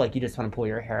you feel like you just want to pull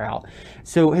your hair out.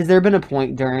 So has there been a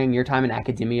point during your time in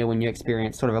academia when you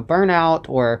experienced sort of a burnout,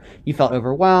 or you felt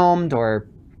overwhelmed, or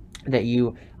that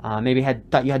you maybe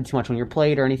thought you had too much on your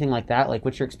plate or anything like that? Like,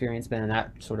 what's your experience been in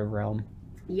that sort of realm?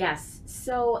 Yes.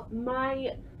 So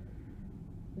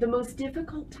the most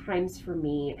difficult times for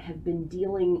me have been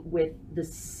dealing with the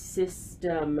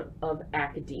system of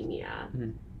academia.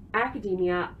 Mm-hmm.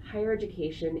 Academia, higher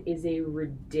education, is a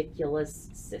ridiculous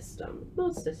system.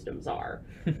 Most systems are.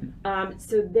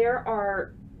 So there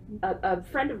are a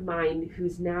friend of mine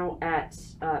who's now at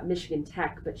Michigan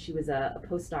Tech, but she was a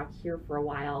postdoc here for a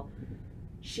while.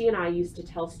 She and I used to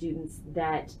tell students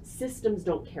that systems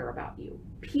don't care about you.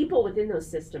 People within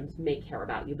those systems may care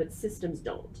about you, but systems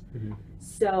don't. Mm-hmm.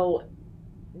 So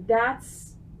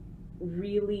that's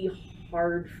really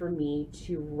hard for me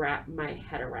to wrap my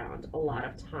head around a lot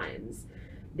of times.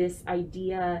 This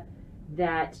idea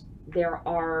that there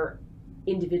are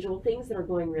individual things that are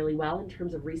going really well in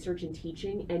terms of research and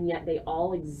teaching, and yet they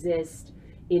all exist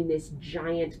in this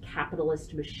giant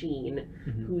capitalist machine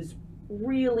whose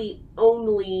really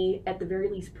only, at the very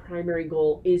least, primary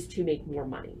goal is to make more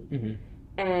money. Mm-hmm.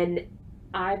 And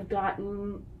I've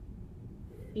gotten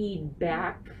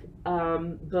feedback,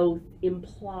 both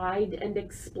implied and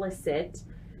explicit,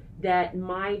 that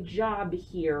my job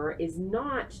here is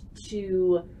not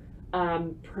to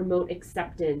promote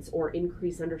acceptance or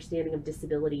increase understanding of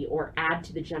disability or add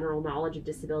to the general knowledge of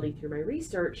disability through my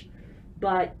research,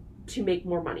 but to make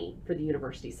more money for the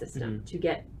university system, to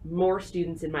get more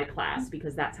students in my class,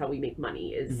 because that's how we make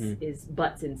money, is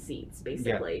butts in seats,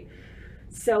 basically. Yeah.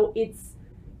 So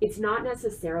it's not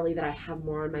necessarily that I have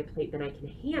more on my plate than I can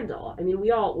handle. I mean,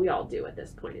 we all do at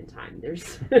this point in time.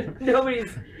 There's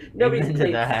nobody's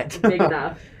plate's big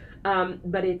enough.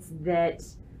 But it's that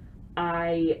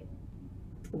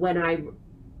when I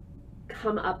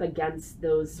come up against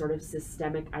those sort of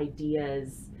systemic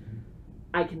ideas,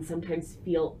 I can sometimes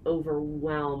feel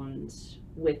overwhelmed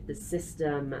with the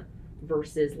system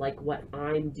versus like what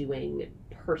I'm doing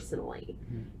personally.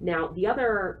 Now, the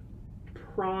other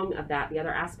prong of that, the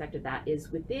other aspect of that,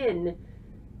 is within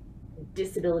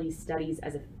disability studies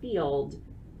as a field.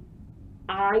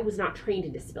 I was not trained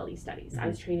in disability studies. I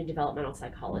was trained in developmental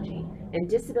psychology. And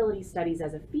disability studies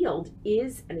as a field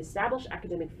is an established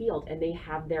academic field, and they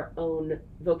have their own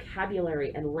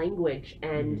vocabulary and language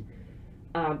and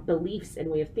beliefs and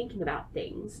way of thinking about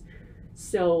things.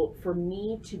 So for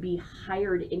me to be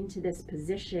hired into this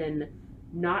position,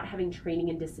 not having training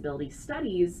in disability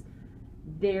studies,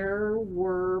 there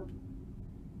were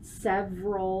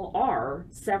several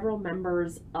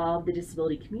members of the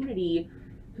disability community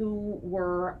who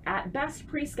were at best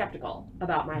pretty skeptical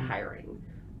about my hiring,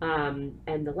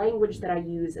 and the language that I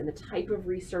use and the type of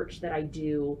research that I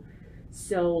do.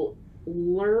 So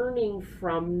learning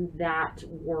from that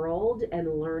world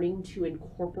and learning to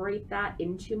incorporate that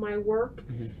into my work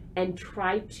and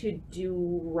try to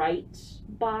do right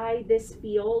by this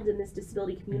field and this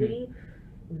disability community,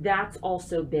 that's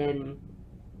also been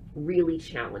really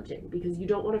challenging, because you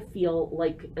don't want to feel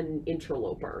like an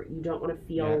interloper. You don't want to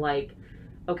feel like,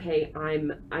 okay,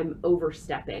 I'm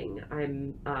overstepping.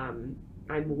 I'm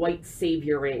white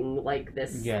savioring like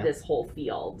this whole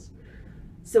field.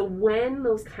 So when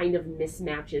those kind of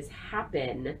mismatches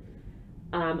happen,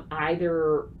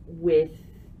 either with,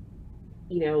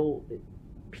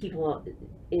 people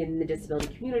in the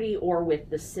disability community or with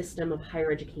the system of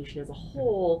higher education as a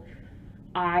whole,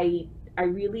 I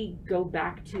really go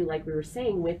back to, like we were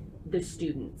saying, with the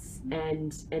students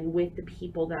and with the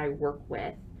people that I work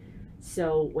with.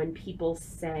 So when people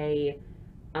say,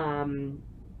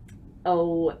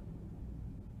 oh,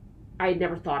 I had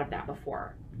never thought of that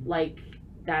before, like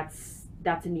that's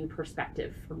a new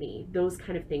perspective for me. Those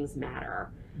kind of things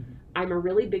matter. Mm-hmm. I'm a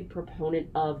really big proponent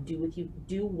of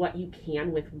do what you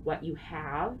can with what you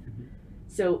have. Mm-hmm.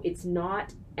 So it's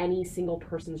not any single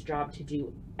person's job to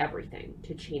do everything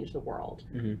to change the world.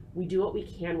 Mm-hmm. We do what we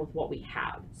can with what we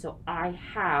have. So I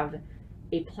have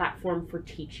a platform for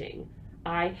teaching.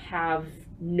 I have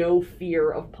no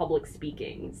fear of public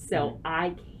speaking. So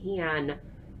I can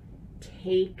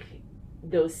take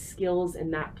those skills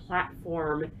and that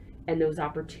platform and those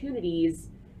opportunities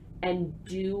and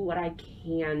do what I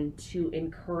can to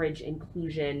encourage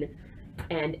inclusion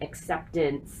and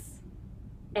acceptance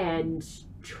and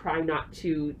try not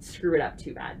to screw it up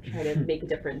too bad. Try to make a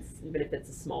difference, even if it's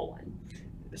a small one.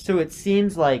 So it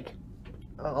seems like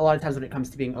a lot of times when it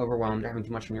comes to being overwhelmed or having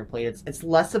too much on your plate, it's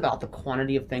less about the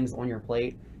quantity of things on your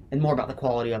plate and more about the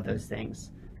quality of those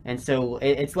things. And so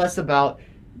it's less about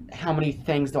how many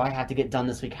things do I have to get done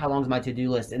this week, how long is my to-do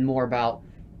list, and more about,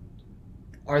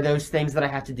 are those things that I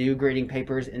have to do, grading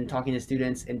papers and talking to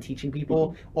students and teaching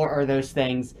people, or are those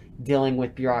things dealing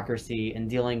with bureaucracy and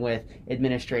dealing with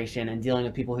administration and dealing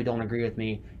with people who don't agree with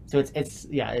me? So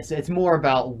it's more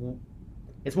about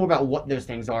what those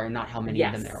things are and not how many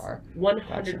of them there are.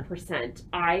 100%.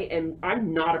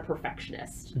 I'm not a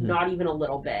perfectionist, not even a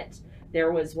little bit.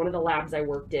 There was one of the labs I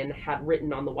worked in had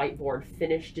written on the whiteboard,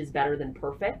 finished is better than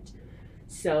perfect.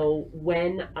 So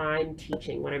when I'm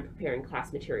teaching, when I'm preparing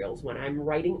class materials, when I'm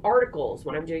writing articles,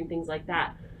 when I'm doing things like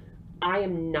that, I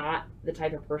am not the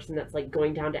type of person that's like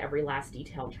going down to every last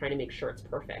detail and trying to make sure it's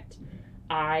perfect.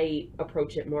 I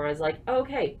approach it more as like,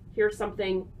 okay, here's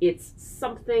something, it's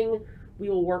something, we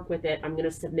will work with it, I'm going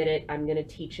to submit it, I'm going to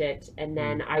teach it, and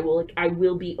then I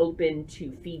will be open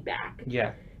to feedback.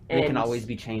 Yeah. And it can always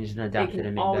be changed and adapted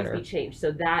and made better. It can always be changed.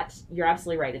 So that, you're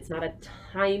absolutely right. It's not a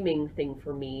timing thing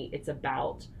for me. It's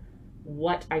about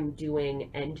what I'm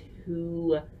doing and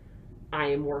who I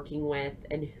am working with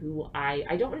and who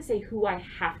I don't want to say who I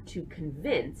have to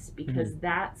convince, because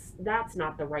that's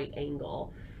not the right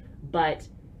angle, but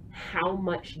how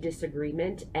much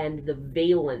disagreement and the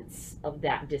valence of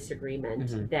that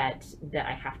disagreement that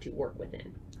I have to work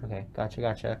within. Okay,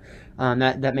 gotcha.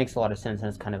 That makes a lot of sense, and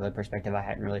it's kind of a perspective I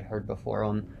hadn't really heard before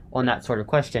on that sort of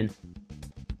question.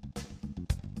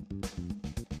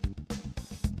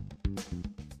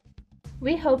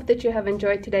 We hope that you have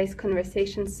enjoyed today's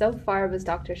conversation so far with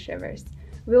Dr. Shivers.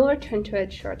 We will return to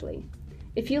it shortly.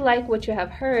 If you like what you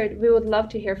have heard, we would love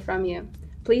to hear from you.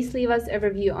 Please leave us a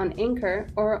review on Anchor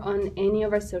or on any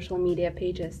of our social media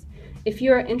pages. If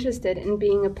you are interested in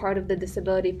being a part of the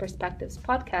Disability Perspectives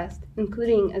podcast,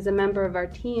 including as a member of our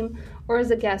team or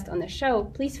as a guest on the show,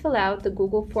 please fill out the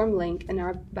Google form link in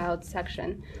our About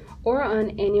section or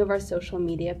on any of our social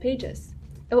media pages.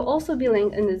 It will also be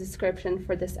linked in the description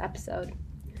for this episode.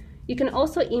 You can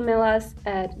also email us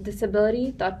at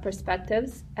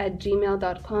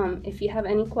disability.perspectives@gmail.com if you have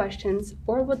any questions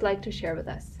or would like to share with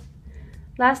us.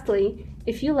 Lastly,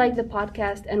 if you like the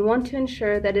podcast and want to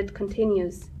ensure that it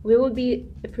continues, we would be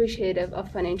appreciative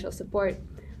of financial support.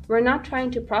 We're not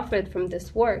trying to profit from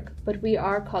this work, but we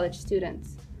are college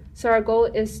students. So our goal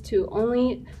is to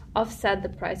only offset the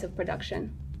price of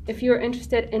production. If you're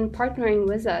interested in partnering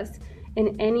with us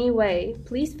in any way,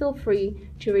 please feel free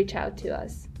to reach out to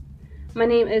us. My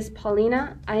name is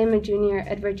Paulina. I am a junior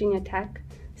at Virginia Tech,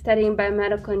 studying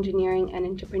biomedical engineering and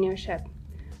entrepreneurship.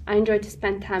 I enjoy to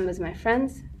spend time with my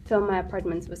friends, fill my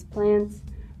apartments with plants,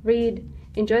 read,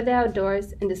 enjoy the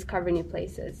outdoors, and discover new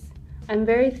places. I'm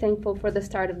very thankful for the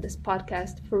start of this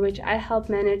podcast, for which I help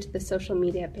manage the social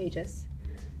media pages.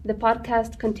 The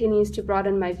podcast continues to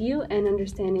broaden my view and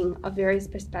understanding of various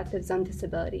perspectives on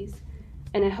disabilities,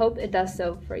 and I hope it does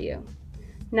so for you.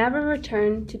 Now we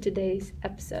return to today's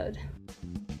episode.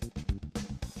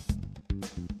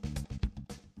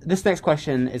 This next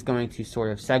question is going to sort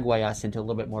of segue us into a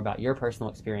little bit more about your personal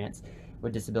experience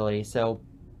with disability. So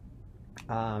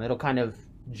it'll kind of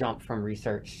jump from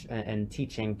research and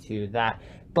teaching to that.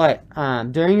 But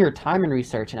during your time in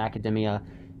research and academia,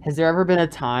 has there ever been a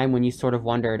time when you sort of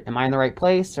wondered, am I in the right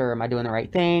place, or am I doing the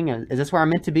right thing? Is this where I'm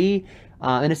meant to be?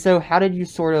 And if so, how did you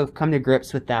sort of come to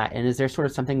grips with that? And is there sort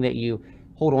of something that you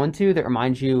hold on to that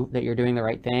reminds you that you're doing the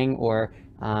right thing, or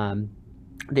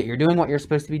that you're doing what you're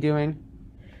supposed to be doing?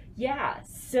 Yeah,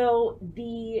 So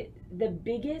the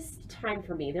biggest time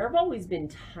for me, there have always been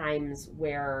times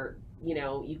where,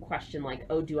 you question like,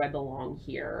 oh, do I belong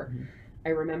here? Mhm. I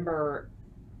remember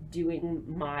doing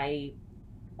my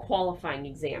qualifying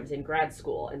exams in grad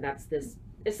school, and that's this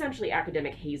essentially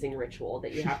academic hazing ritual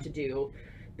that you have to do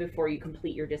before you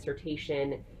complete your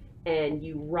dissertation. And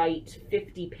you write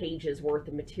 50 pages worth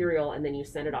of material, and then you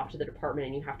send it off to the department,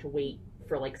 and you have to wait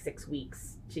for like 6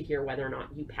 weeks to hear whether or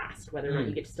not you passed, whether or not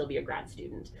you get to still be a grad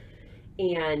student.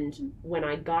 And when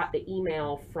I got the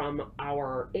email from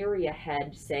our area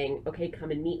head saying, okay,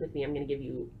 come and meet with me, I'm going to give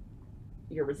you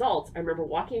your results, I remember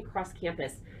walking across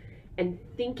campus and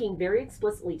thinking very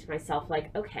explicitly to myself,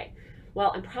 like, okay,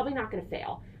 well, I'm probably not going to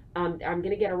fail. I'm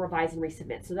going to get a revise and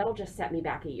resubmit, so that'll just set me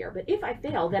back a year. But if I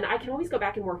fail, then I can always go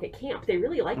back and work at camp. They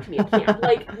really liked me at camp.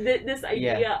 Like this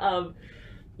idea of,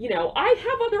 I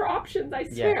have other options, I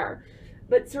swear. Yeah.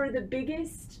 But sort of the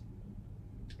biggest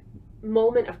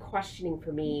moment of questioning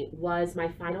for me was my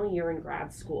final year in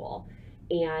grad school.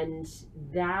 And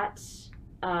that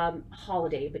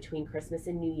holiday between Christmas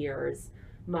and New Year's,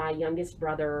 my youngest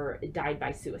brother died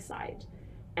by suicide.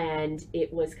 And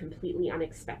it was completely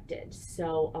unexpected.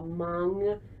 So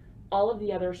among all of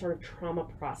the other sort of trauma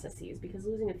processes, because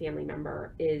losing a family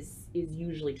member is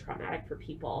usually traumatic for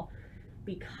people,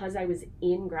 because I was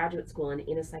in graduate school and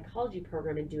in a psychology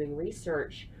program and doing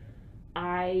research,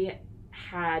 I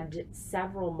had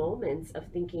several moments of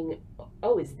thinking,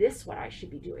 oh, is this what I should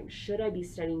be doing? Should I be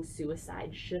studying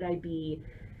suicide? Should I be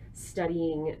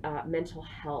studying mental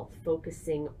health,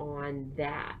 focusing on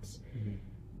that? Mm-hmm.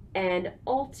 And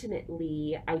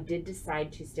ultimately, I did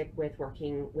decide to stick with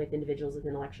working with individuals with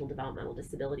intellectual and developmental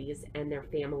disabilities and their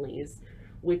families,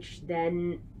 which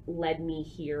then led me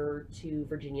here to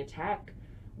Virginia Tech,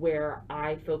 where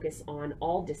I focus on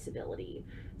all disability.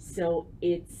 So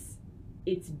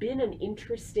it's been an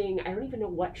interesting, I don't even know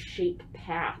what shape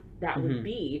path that mm-hmm. would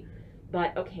be,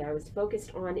 but okay, I was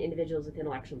focused on individuals with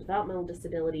intellectual and developmental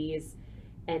disabilities,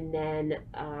 and then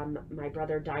my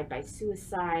brother died by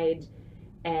suicide.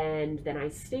 And then I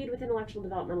stayed with intellectual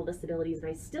and developmental disabilities, and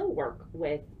I still work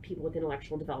with people with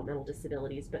intellectual and developmental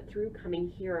disabilities. But through coming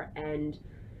here and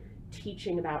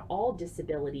teaching about all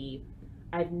disability,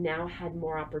 I've now had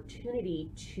more opportunity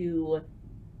to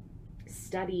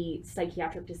study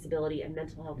psychiatric disability and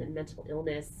mental health and mental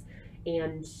illness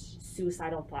and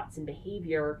suicidal thoughts and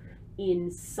behavior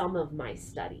in some of my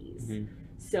studies. Mm-hmm.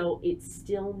 So it's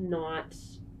still not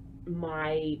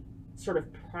my sort of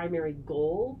primary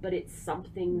goal, but it's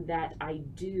something that I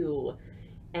do,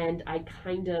 and I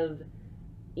kind of,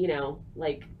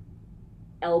 like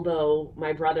elbow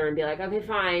my brother and be like, okay,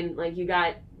 fine, like you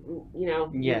got,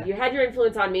 yeah. you had your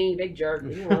influence on me, big jerk,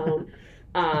 leave me alone.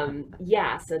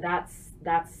 Yeah, so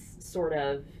that's sort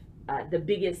of the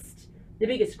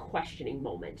biggest questioning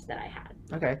moment that I had.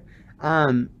 Okay.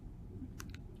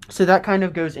 So that kind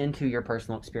of goes into your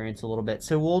personal experience a little bit.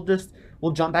 So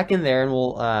we'll jump back in there, and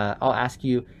I'll ask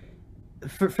you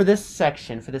for this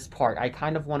section, for this part, I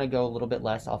kind of want to go a little bit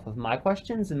less off of my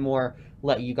questions and more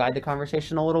let you guide the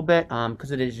conversation a little bit,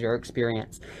 because it is your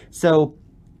experience. So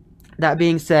that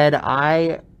being said,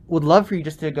 I would love for you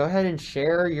just to go ahead and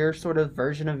share your sort of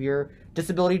version of your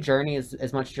disability journey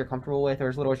as much as you're comfortable with, or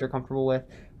as little as you're comfortable with,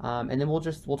 and then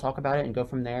we'll talk about it and go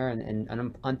from there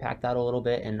and unpack that a little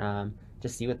bit and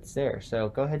just see what's there. So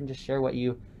go ahead and just share what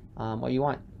you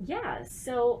want. Yeah,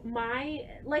 so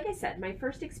like I said, my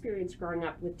first experience growing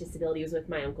up with disability was with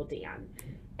my Uncle Dan.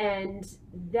 And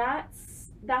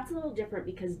that's a little different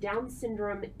because Down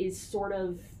syndrome is sort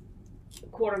of,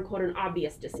 quote unquote, an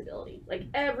obvious disability. Like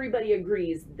everybody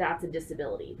agrees that's a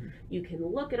disability. You can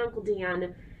look at Uncle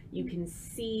Dan, you can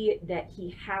see that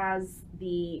he has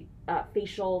the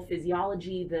facial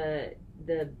physiology,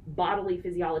 the bodily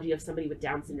physiology of somebody with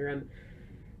Down syndrome.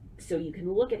 So you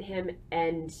can look at him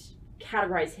and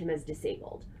categorize him as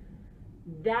disabled.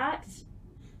 That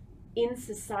in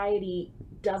society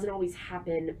doesn't always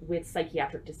happen with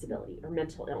psychiatric disability or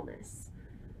mental illness.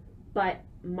 But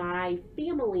my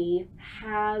family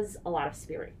has a lot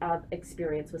of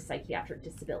experience with psychiatric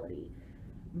disability.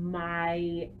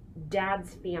 My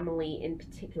dad's family in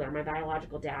particular, my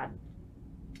biological dad,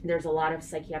 there's a lot of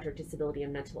psychiatric disability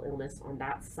and mental illness on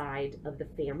that side of the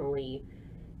family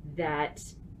that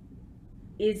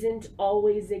isn't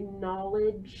always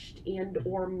acknowledged and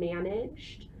or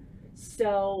managed.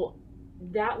 So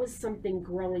that was something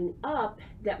growing up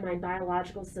that my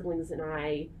biological siblings and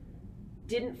I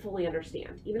didn't fully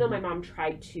understand, even though my mom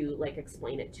tried to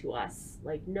explain it to us,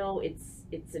 no,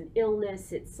 it's an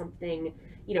illness, it's something,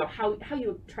 how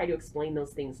you try to explain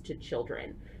those things to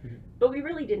children. Mm-hmm. But we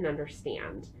really didn't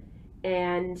understand.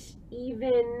 And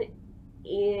even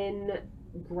in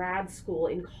grad school,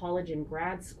 in college and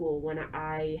grad school, when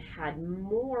I had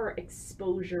more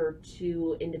exposure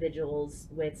to individuals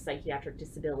with psychiatric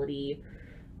disability,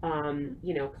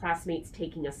 classmates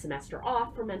taking a semester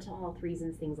off for mental health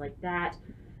reasons, things like that,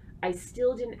 I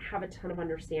still didn't have a ton of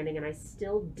understanding, and I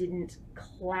still didn't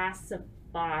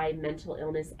classify mental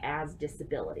illness as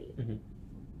disability. Mm-hmm.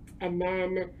 And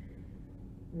then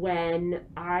when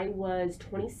I was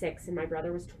 26 and my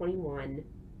brother was 21,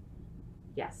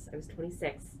 yes, I was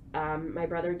 26, my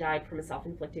brother died from a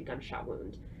self-inflicted gunshot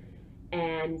wound.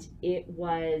 And it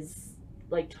was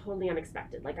like totally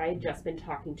unexpected. Like I had just been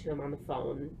talking to him on the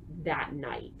phone that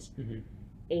night. Mm-hmm.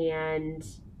 And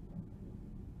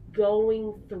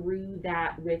going through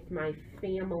that with my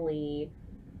family,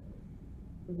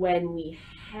 when we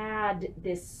had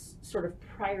this sort of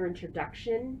prior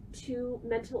introduction to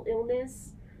mental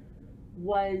illness,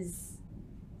 was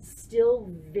still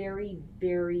very,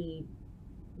 very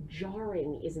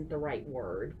jarring isn't the right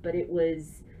word, but it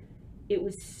was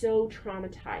so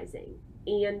traumatizing.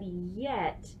 And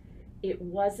yet it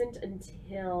wasn't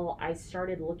until I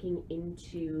started looking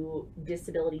into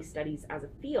disability studies as a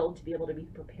field to be able to be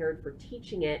prepared for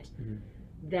teaching it, mm-hmm.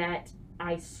 that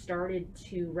I started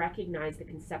to recognize the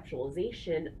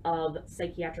conceptualization of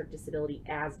psychiatric disability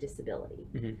as disability.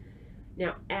 Mm-hmm.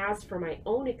 Now, as for my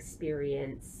own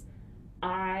experience,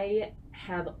 I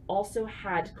have also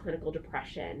had clinical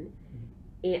depression,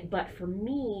 but for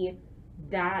me,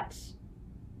 that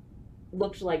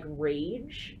looked like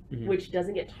rage, mm-hmm. which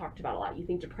doesn't get talked about a lot. You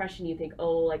think depression, you think,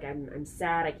 oh, like I'm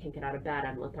sad, I can't get out of bed,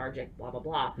 I'm lethargic, blah, blah,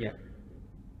 blah. Yeah.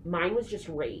 Mine was just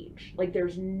rage. Like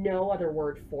there's no other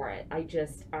word for it.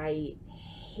 I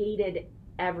hated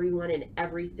everyone and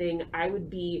everything. I would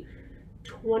be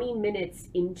 20 minutes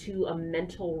into a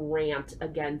mental rant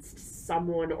against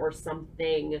someone or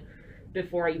something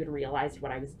before I even realized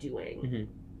what I was doing.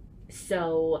 Mm-hmm.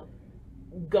 So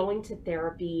going to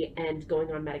therapy and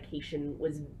going on medication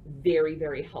was very,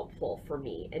 very helpful for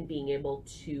me, and being able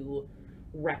to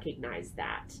recognize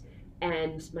that.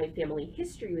 And my family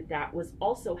history with that was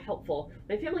also helpful.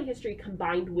 My family history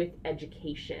combined with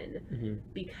education, mm-hmm.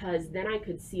 because then I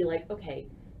could see like, okay,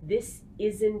 this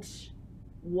isn't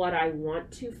what I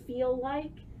want to feel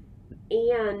like,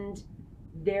 and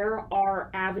there are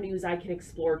avenues I can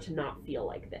explore to not feel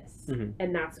like this. Mm-hmm.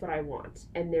 And that's what I want.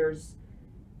 And there's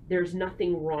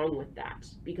nothing wrong with that,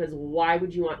 because why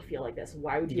would you want to feel like this?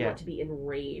 Why would you want to be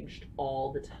enraged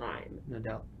all the time? No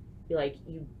doubt. Like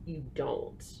you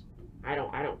don't. I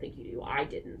don't think you do. I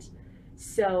didn't.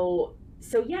 So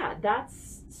yeah,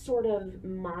 that's sort of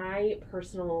my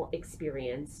personal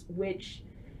experience, which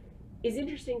is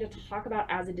interesting to talk about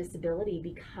as a disability,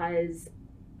 because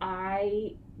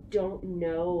I don't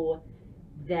know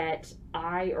that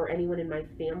I or anyone in my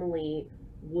family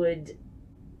would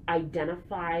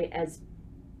identify as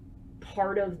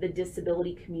part of the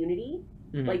disability community.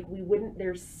 Mm-hmm. Like we wouldn't,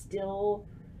 there's still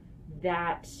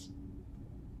that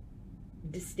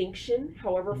distinction,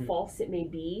 however mm-hmm. false it may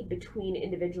be, between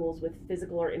individuals with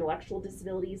physical or intellectual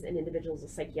disabilities and individuals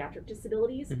with psychiatric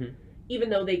disabilities. Mm-hmm. Even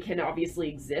though they can obviously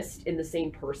exist in the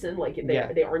same person, like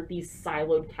they aren't these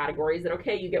siloed categories that,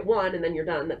 okay, you get one and then you're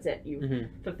done, that's it, you've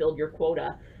mm-hmm. fulfilled your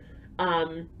quota.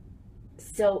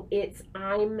 So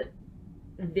I'm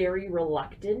very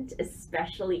reluctant,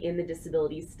 especially in the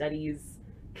disability studies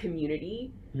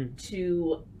community, mm-hmm.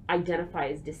 to identify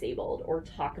as disabled or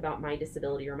talk about my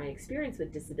disability or my experience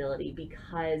with disability,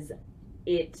 because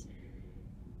it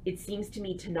seems to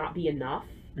me to not be enough.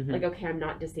 Mm-hmm. Like, okay, I'm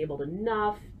not disabled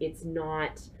enough.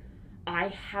 I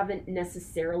haven't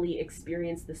necessarily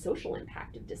experienced the social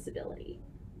impact of disability.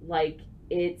 Like,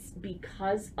 it's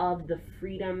because of the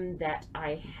freedom that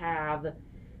I have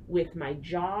with my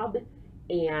job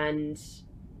and,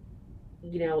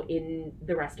 in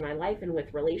the rest of my life and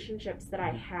with relationships that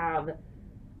I have,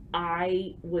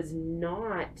 I was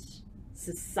not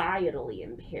societally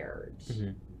impaired.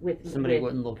 Mm-hmm. Somebody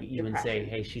wouldn't look at you depression. And say,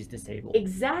 hey, she's disabled.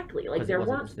 Exactly. Like there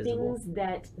weren't things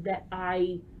that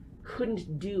I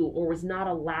couldn't do or was not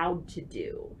allowed to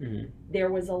do. Mm-hmm. There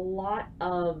was a lot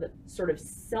of sort of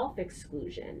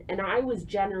self-exclusion, and I was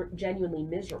genuinely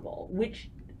miserable, which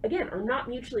again are not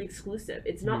mutually exclusive.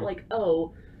 It's not mm-hmm. like,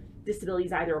 oh, disability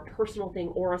is either a personal thing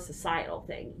or a societal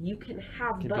thing. You can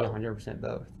have both. It can be 100%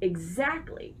 both.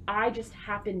 Exactly. I just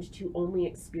happened to only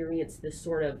experience this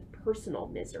sort of personal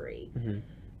misery. Mm-hmm.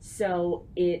 So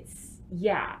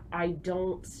I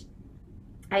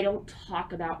don't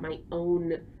talk about my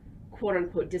own quote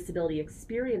unquote disability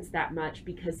experience that much,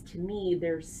 because to me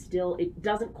it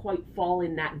doesn't quite fall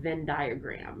in that Venn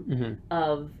diagram mm-hmm.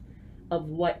 of of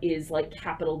what is like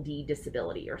capital D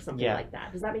disability or something Yeah. like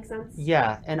that. Does that make sense?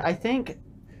 Yeah, and I think,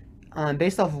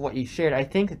 based off of what you shared, I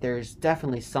think that there's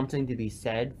definitely something to be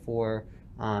said for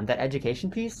that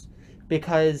education piece,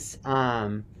 because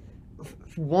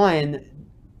one,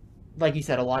 like you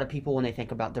said, a lot of people, when they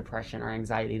think about depression or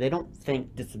anxiety, they don't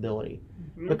think disability,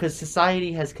 because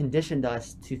society has conditioned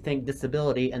us to think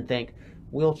disability and think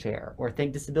wheelchair, or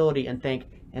think disability and think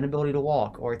inability to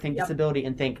walk, or think Yep. disability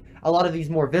and think a lot of these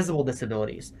more visible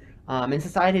disabilities. And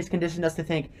society has conditioned us to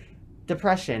think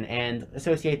depression and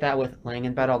associate that with laying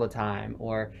in bed all the time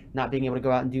or not being able to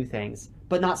go out and do things,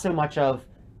 but not so much of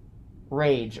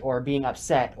rage or being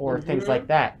upset or things like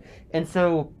that. And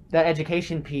so that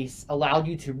education piece allowed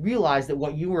you to realize that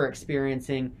what you were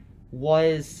experiencing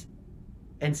was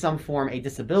in some form a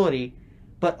disability,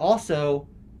 but also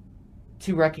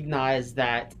to recognize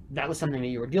that that was something that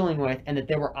you were dealing with, and that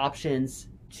there were options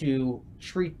to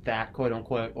treat that, quote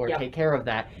unquote, or Yep. take care of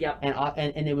that. Yep.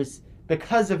 And it was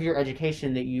because of your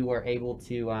education that you were able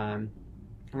to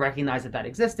recognize that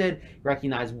existed,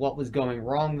 recognize what was going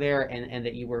wrong there, and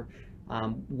that you were,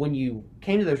 when you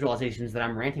came to those realizations that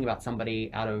I'm ranting about somebody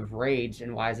out of rage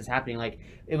and why is this happening, like,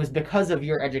 it was because of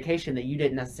your education that you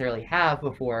didn't necessarily have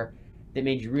before that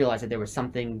made you realize that there was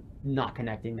something not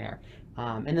connecting there.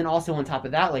 And then also on top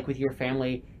of that, like with your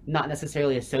family not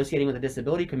necessarily associating with the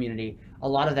disability community, a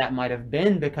lot of that might have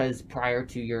been because prior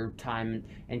to your time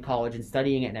in college and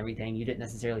studying it and everything, you didn't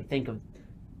necessarily think of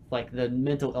like the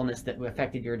mental illness that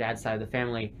affected your dad's side of the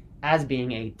family as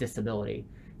being a disability.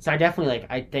 So I definitely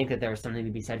I think that there was something to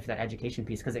be said for that education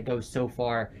piece, because it goes so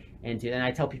far into, and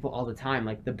I tell people all the time,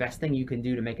 like, the best thing you can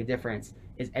do to make a difference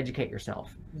is educate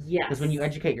yourself. Yes. Because when you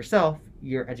educate yourself,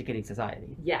 you're educating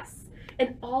society. Yes.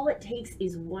 And all it takes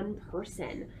is one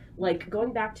person. Like,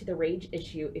 going back to the rage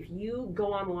issue, if you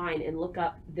go online and look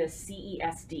up the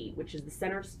CESD, which is the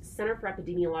Center for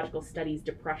Epidemiological Studies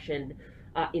Depression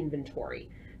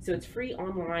Inventory. So it's free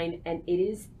online, and it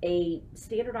is a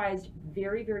standardized,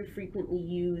 very, very frequently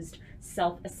used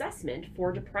self-assessment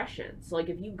for depression. So like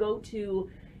if you go to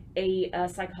a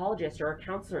psychologist or a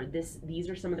counselor, these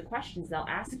are some of the questions they'll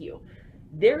ask you.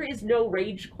 There is no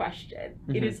rage question.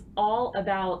 It is all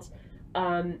about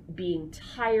being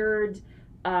tired.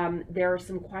 There are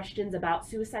some questions about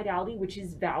suicidality, which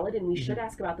is valid, and we should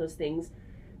ask about those things.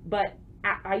 But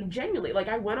I genuinely, like,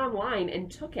 I went online and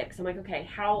took it because I'm like, okay,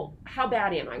 how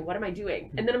bad am I? What am I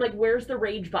doing? And then I'm like, where's the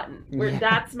rage button?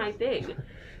 That's my thing.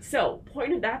 So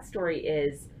point of that story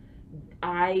is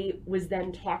I was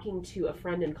then talking to a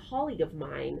friend and colleague of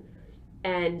mine,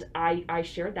 and I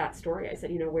shared that story. I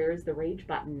said, where is the rage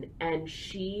button? And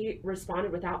she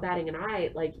responded without batting an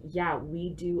eye, like, yeah, we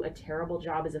do a terrible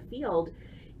job as a field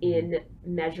in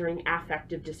measuring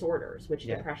affective disorders, which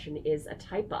depression is a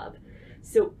type of.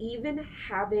 So even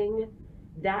having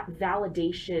that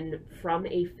validation from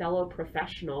a fellow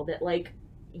professional that, like,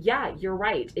 yeah, you're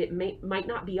right, it might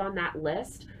not be on that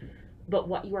list, but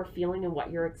what you are feeling and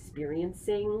what you're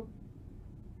experiencing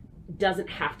doesn't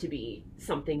have to be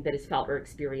something that is felt or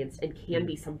experienced, and can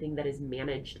be something that is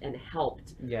managed and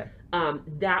helped. Yeah.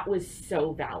 That was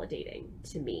so validating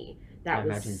to me. That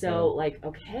was so. Like,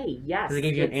 okay, yes, 'Cause it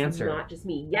gave you an answer. Not just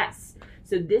me. Yes.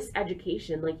 So this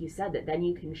education, like you said, that then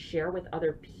you can share with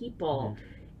other people,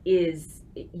 is,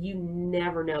 you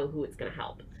never know who it's going to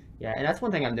help. Yeah, and that's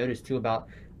one thing I've noticed too about,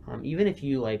 even if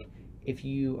you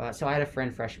so I had a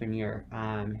friend freshman year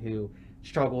who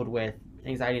struggled with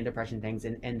anxiety and depression things,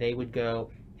 and they would go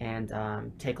and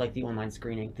take like the online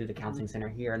screening through the counseling center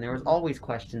here, and there was always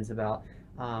questions about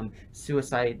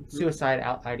suicide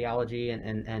ideology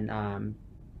and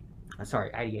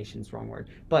sorry, ideation's wrong word,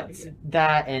 but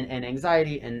that and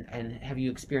anxiety and have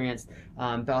you experienced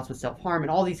bouts with self-harm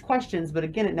and all these questions, but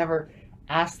again, it never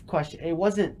asked the question. It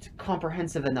wasn't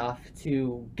comprehensive enough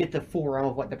to get the full realm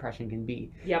of what depression can be.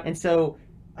 Yep. And so,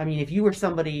 I mean, if you were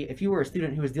a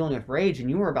student who was dealing with rage and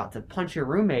you were about to punch your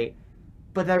roommate,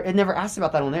 but it never asked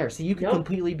about that on there, so you could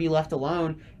completely be left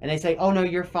alone, and they say, oh no,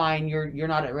 you're fine, you're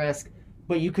not at risk,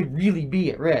 but you could really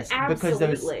be at rist. Because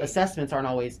those assessments aren't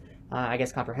always, I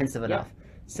guess, comprehensive enough.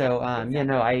 So,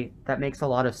 that makes a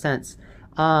lot of sense.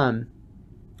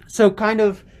 So kind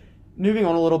of moving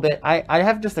on a little bit, I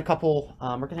have just a couple,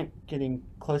 we're getting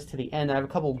close to the end. I have a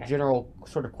couple general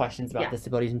sort of questions about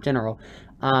disabilities in general.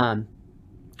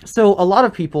 So a lot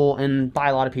of people, and by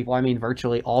a lot of people, I mean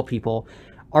virtually all people,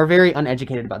 are very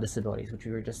uneducated about disabilities, which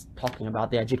we were just talking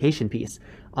about, the education piece.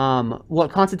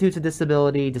 What constitutes a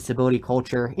disability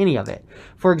culture, any of it.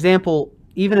 For example,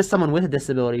 even as someone with a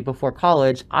disability before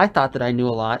college, I thought that I knew a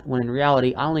lot, when in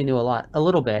reality, I only knew a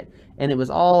little bit, and it was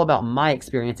all about my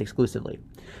experience exclusively.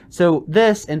 So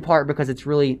this, in part, because it's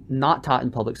really not taught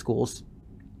in public schools.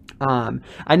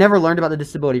 I never learned about the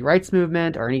disability rights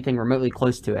movement or anything remotely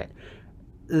close to it.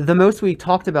 The most we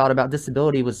talked about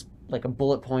disability was like a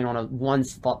bullet point on one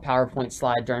PowerPoint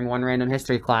slide during one random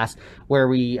history class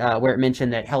where it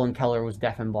mentioned that Helen Keller was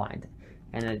deaf and blind.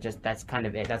 And that's kind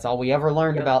of it. That's all we ever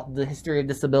learned about the history of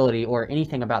disability or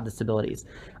anything about disabilities.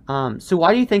 So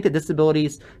why do you think that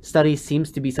disabilities studies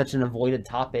seems to be such an avoided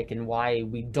topic, and why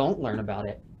we don't learn about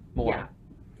it more? Yeah.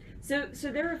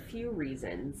 So there are a few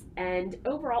reasons, and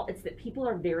overall it's that people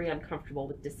are very uncomfortable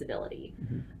with disability.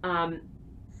 Mm-hmm.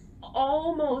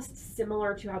 Almost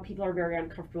similar to how people are very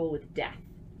uncomfortable with death.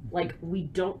 Like, we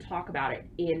don't talk about it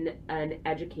in an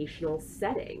educational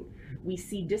setting. We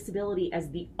see disability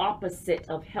as the opposite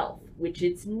of health, which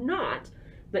it's not,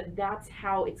 but that's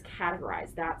how it's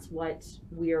categorized. That's what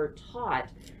we're taught.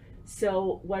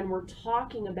 So when we're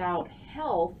talking about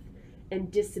health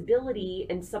and disability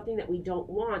and something that we don't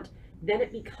want, then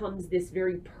it becomes this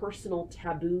very personal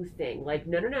taboo thing. Like,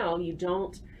 no, you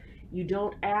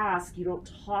don't ask, you don't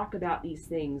talk about these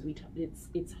things.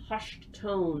 It's hushed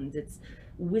tones, it's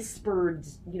whispered,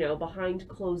 behind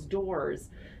closed doors.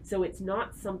 So it's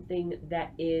not something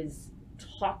that is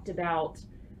talked about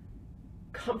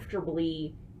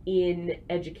comfortably in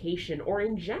education or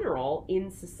in general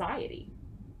in society.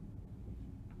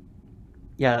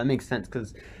 Yeah, that makes sense,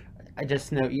 because I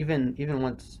just know even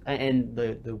once, and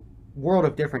the world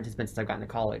of difference has been since I've gotten to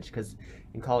college, because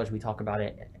in college we talk about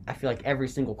it. I feel like every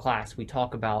single class we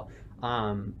talk about,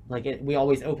 we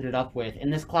always open it up with, in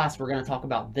this class we're going to talk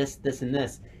about this, this, and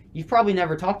this. You've probably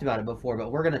never talked about it before,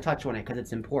 but we're going to touch on it because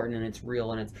it's important and it's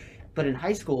real, and but in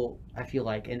high school, I feel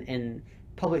like, in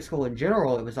public school in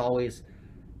general, it was always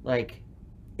like,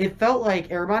 it felt like,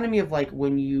 it reminded me of like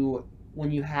when you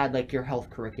had like your health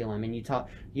curriculum, and you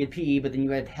had PE, but then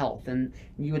you had health, and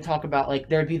you would talk about, like,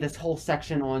 there'd be this whole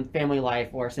section on family life,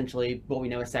 or essentially what we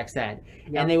know as sex ed.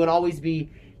 Yep. And they would always be,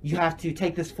 you have to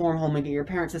take this form home and get your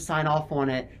parents to sign off on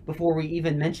it before we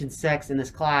even mention sex in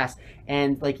this class,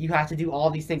 and like, you have to do all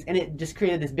these things, and it just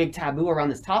created this big taboo around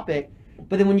this topic.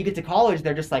 But then when you get to college,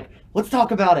 they're just like, let's talk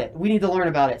about it, we need to learn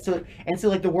about it. So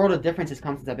like, the world of difference has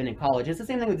come since I've been in college. It's the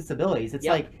same thing with disabilities. It's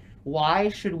like, why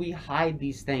should we hide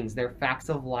these things? They're facts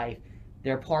of life.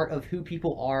 They're part of who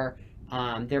people are.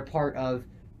 They're part of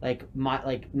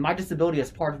my disability is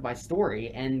part of my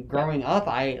story. And growing up,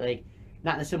 I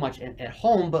not so much at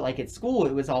home, but like at school,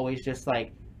 it was always just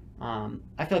like,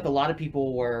 I feel like a lot of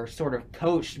people were sort of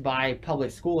coached by public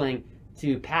schooling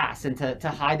to pass and to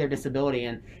hide their disability,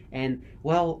 and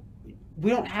well, we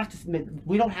don't have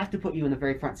to put you in the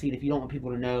very front seat if you don't want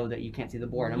people to know that you can't see the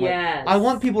board. And yes. I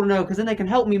want people to know, because then they can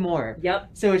help me more. Yep.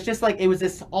 So it's just like, it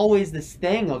was always this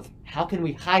thing of, how can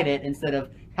we hide it instead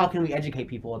of how can we educate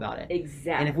people about it?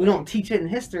 Exactly. And if we don't teach it in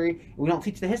history, we don't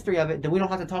teach the history of it, then we don't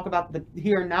have to talk about the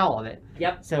here and now of it.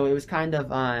 Yep. So it was kind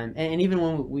of, and even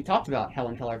when we talked about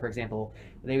Helen Keller, for example,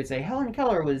 they would say Helen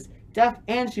Keller was deaf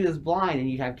and she was blind, and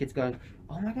you'd have kids going,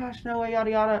 oh my gosh, no way, yada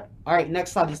yada. All right,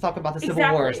 next slide, let's talk about the Civil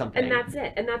War or something. And that's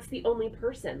it. And that's the only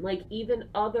person. Like, even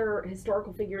other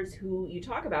historical figures who you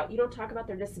talk about, you don't talk about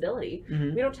their disability.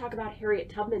 Mm-hmm. We don't talk about Harriet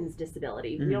Tubman's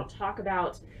disability. Mm-hmm. We don't talk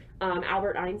about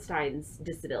Albert Einstein's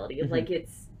disability. Mm-hmm. Like,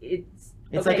 it's okay,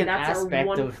 like an that's aspect our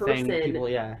one of person. Thing people,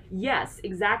 yeah. Yes,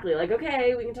 exactly. Like,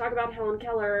 okay, we can talk about Helen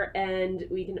Keller, and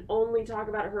we can only talk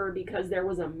about her because there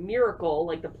was a miracle.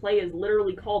 Like, the play is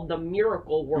literally called The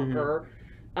Miracle Worker.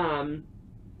 Mm-hmm.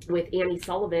 With Annie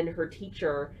Sullivan, her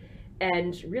teacher,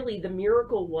 and really the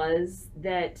miracle was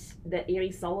that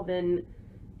Annie Sullivan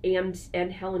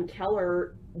and Helen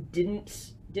Keller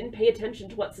didn't pay attention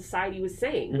to what society was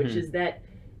saying, which is that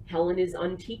Helen is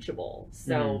unteachable.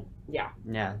 So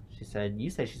yeah, she said,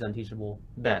 you say she's unteachable,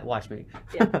 bet, watch me.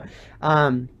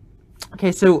 Yeah.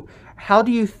 Okay, so how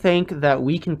do you think that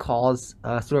we can cause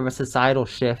sort of a societal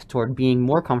shift toward being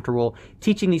more comfortable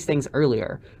teaching these things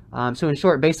earlier? So in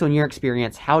short, based on your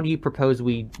experience, how do you propose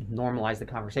we normalize the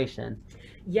conversation?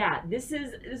 Yeah, this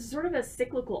is sort of a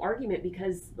cyclical argument,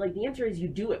 because like, the answer is you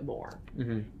do it more.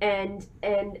 Mm-hmm. And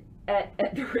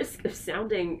at the risk of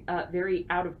sounding very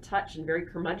out of touch and very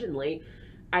curmudgeonly,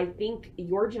 I think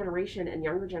your generation and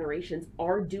younger generations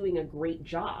are doing a great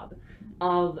job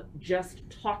of just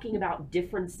talking about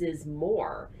differences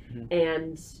more,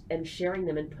 and sharing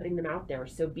them and putting them out there.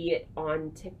 So be it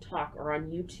on TikTok or on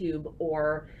YouTube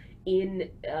or in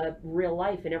real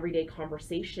life and everyday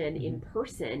conversation in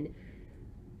person,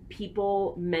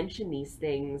 people mention these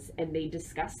things and they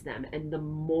discuss them, and the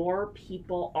more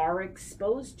people are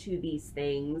exposed to these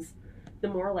things, the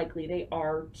more likely they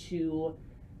are to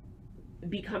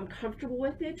become comfortable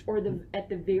with it, or at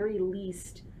the very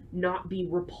least not be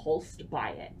repulsed by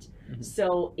it.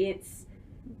 So it's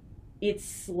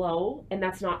slow, and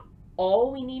that's not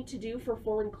all we need to do for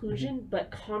full inclusion,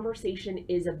 but conversation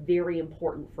is a very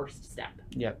important first step.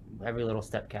 Yep, every little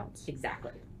step counts.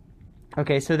 Exactly.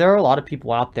 Okay, so there are a lot of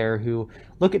people out there who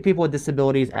look at people with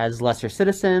disabilities as lesser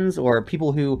citizens, or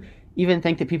people who even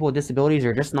think that people with disabilities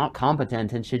are just not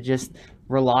competent and should just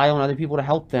rely on other people to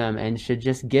help them and should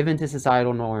just give into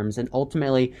societal norms, and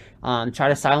ultimately try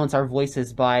to silence our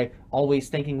voices by always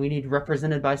thinking we need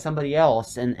represented by somebody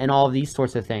else, and all of these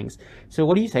sorts of things. So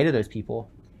what do you say to those people?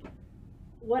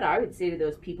 What I would say to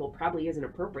those people probably isn't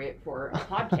appropriate for a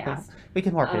podcast. We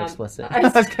can mark it explicit.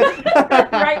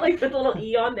 Right, like with a little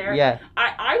E on there. Yeah.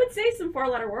 I would say some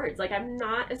 4-letter words. Like, I'm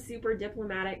not a super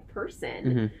diplomatic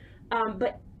person.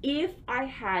 But if I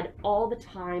had all the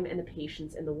time and the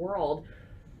patience in the world,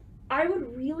 I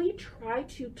would really try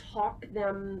to talk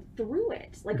them through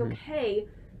it. Like, okay,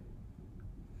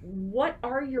 what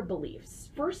are your beliefs?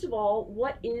 First of all,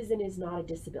 what is and is not a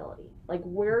disability? Like,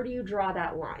 where do you draw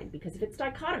that line? Because if it's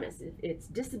dichotomous, if it's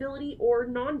disability or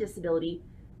non-disability,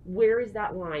 where is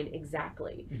that line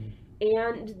exactly?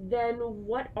 And then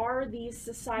what are these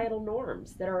societal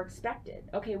norms that are expected?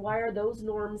 Okay, why are those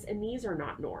norms and these are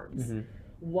not norms?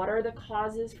 What are the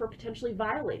causes for potentially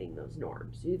violating those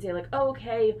norms? You'd say like, oh,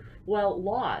 okay, well,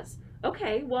 laws.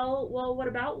 Okay, well, what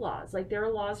about laws? Like, there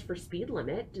are laws for speed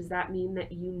limit. Does that mean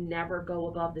that you never go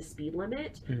above the speed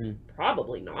limit?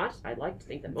 Probably not. I'd like to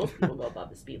think that most people go above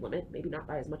the speed limit, maybe not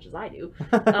by as much as I do.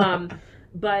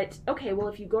 But, okay, well,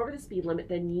 if you go over the speed limit,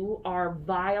 then you are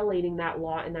violating that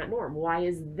law and that norm. Why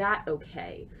is that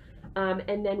okay?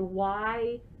 And then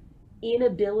why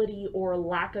inability or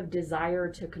lack of desire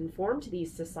to conform to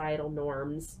these societal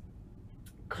norms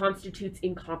constitutes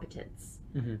incompetence?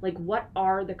 Like, what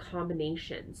are the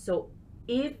combinations? So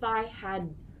if I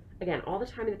had, again, all the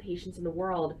time and the patience in the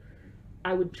world,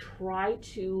 I would try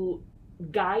to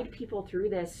guide people through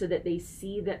this so that they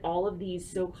see that all of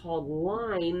these so-called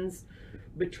lines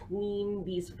between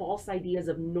these false ideas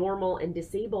of normal and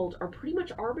disabled are pretty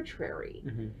much arbitrary.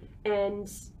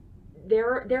 And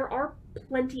there are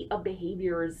plenty of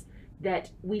behaviors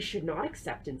that we should not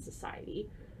accept in society.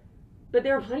 But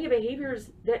there are plenty of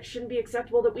behaviors that shouldn't be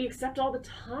acceptable that we accept all the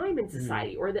time in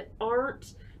society, or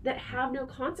that have no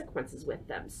consequences with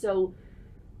them. So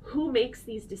who makes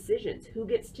these decisions? Who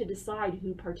gets to decide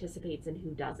who participates and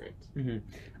who doesn't?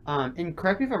 And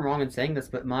correct me if I'm wrong in saying this,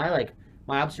 but my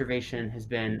observation has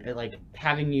been, like,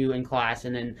 having you in class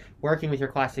and then working with your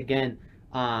class again,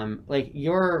 like,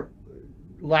 your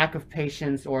lack of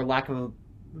patience or lack of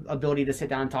ability to sit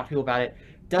down and talk to people about it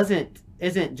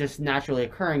isn't just naturally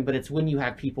occurring, but it's when you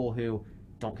have people who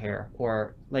don't care,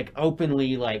 or like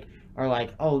openly are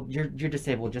like, oh, you're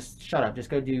disabled, just shut up, just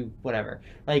go do whatever.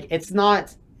 Like, it's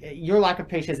not, your lack of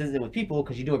patience isn't with people,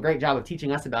 because you do a great job of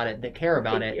teaching us about it, that care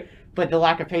about it. But the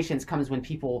lack of patience comes when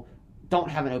people don't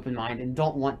have an open mind and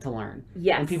don't want to learn.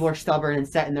 Yes. And people are stubborn and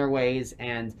set in their ways,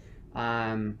 and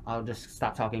I'll just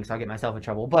stop talking so I'll get myself in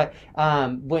trouble. But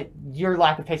when your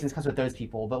lack of patience comes with those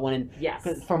people, but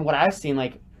from what I've seen,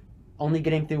 like, only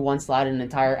getting through one slide in an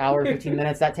entire hour, 15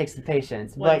 minutes, that takes the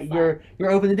patience. But you're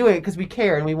open to doing it because we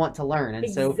care and we want to learn. And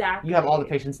so you have all the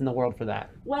patience in the world for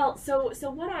that. Well, so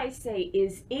what I say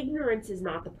is ignorance is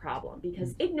not the problem,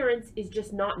 because ignorance is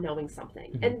just not knowing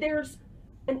something. And there's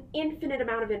an infinite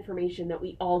amount of information that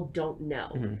we all don't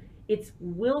know. It's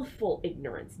willful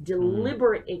ignorance,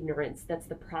 deliberate ignorance that's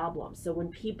the problem. So when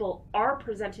people are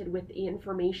presented with the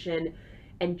information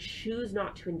and choose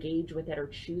not to engage with it or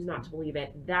choose not to believe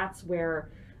it, that's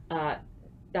where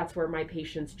my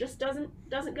patience just doesn't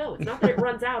go. It's not that it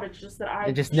runs out, it's just that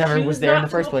it just never was there in the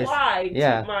first place.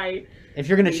 If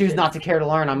you're going to choose not to care to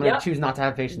learn, I'm going to choose not to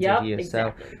have patience with you.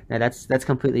 Exactly. So yeah, that's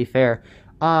completely fair.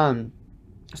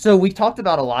 So we talked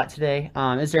about a lot today.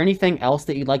 Is there anything else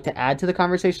that you'd like to add to the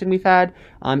conversation we've had?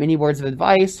 Any words of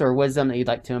advice or wisdom that you'd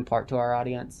like to impart to our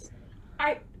audience?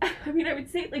 I mean, I would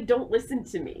say, like, don't listen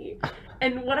to me.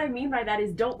 And what I mean by that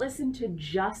is, don't listen to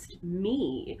just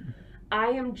me. I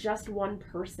am just one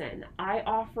person. I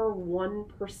offer one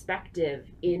perspective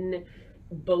in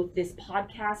both this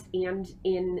podcast and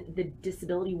in the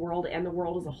disability world and the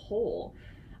world as a whole.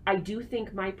 I do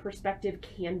think my perspective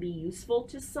can be useful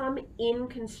to some in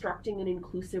constructing an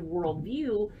inclusive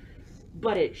worldview,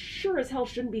 but it sure as hell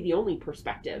shouldn't be the only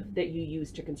perspective that you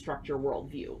use to construct your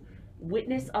worldview.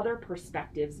 Witness other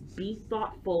perspectives, be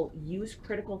thoughtful, use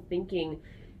critical thinking,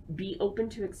 be open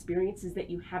to experiences that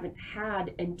you haven't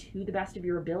had, and to the best of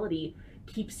your ability,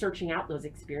 keep searching out those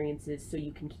experiences so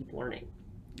you can keep learning.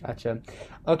 Gotcha.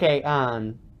 Okay.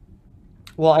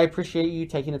 Well, I appreciate you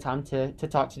taking the time to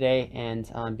talk today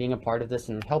and being a part of this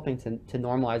and helping to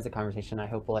normalize the conversation. I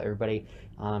hope we'll let everybody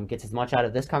gets as much out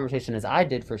of this conversation as I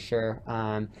did for sure.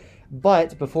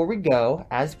 But before we go,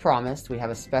 as promised, we have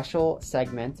a special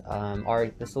segment.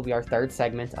 This will be our third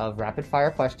segment of rapid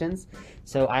fire questions.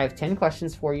 So I have 10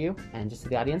 questions for you, and just so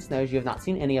the audience knows, you have not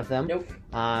seen any of them. Nope.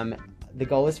 The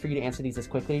goal is for you to answer these as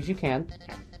quickly as you can,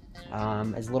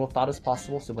 as little thought as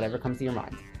possible, so whatever comes to your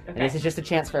mind. Okay. And this is just a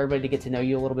chance for everybody to get to know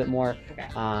you a little bit more, Okay.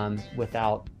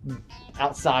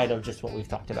 outside of just what we've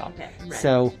talked about. Okay, I'm ready.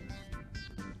 So,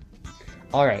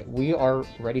 all right, we are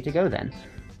ready to go then.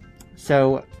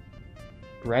 So,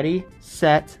 ready,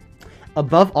 set.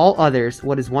 Above all others,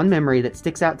 what is one memory that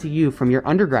sticks out to you from your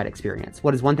undergrad experience?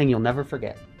 What is one thing you'll never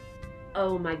forget?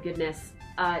 Oh my goodness.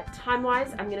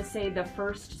 Time-wise, I'm going to say the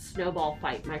first snowball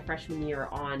fight my freshman year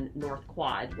on North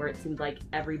Quad, where it seemed like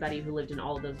everybody who lived in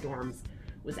all of those dorms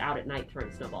was out at night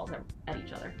throwing snowballs at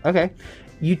each other. Okay.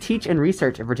 You teach and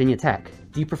research at Virginia Tech.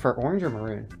 Do you prefer orange or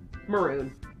maroon?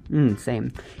 Maroon.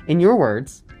 Same. In your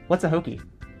words, what's a Hokie?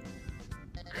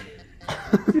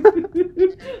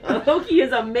 A Hokie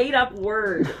is a made-up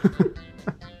word.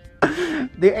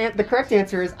 The correct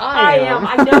answer is I am.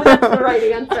 I know that's the right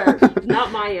answer.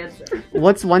 Not my answer.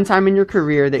 What's one time in your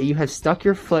career that you have stuck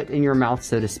your foot in your mouth,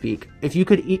 so to speak? If you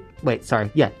could eat... Wait, sorry.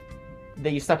 Yeah.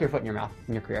 That you stuck your foot in your mouth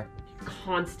in your career.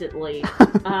 Constantly.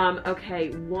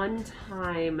 Okay, one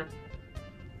time...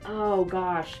 Oh,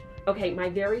 gosh. Okay, my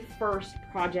very first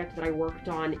project that I worked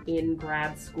on in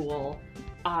grad school,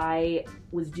 I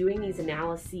was doing these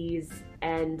analyses,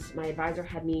 and my advisor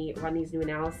had me run these new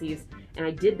analyses, and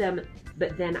I did them,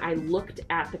 but then I looked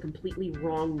at the completely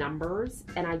wrong numbers,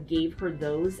 and I gave her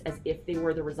those as if they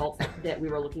were the results that we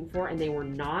were looking for, and they were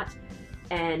not.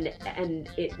 And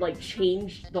it like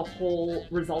changed the whole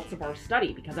results of our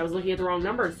study because I was looking at the wrong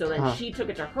numbers. So then she took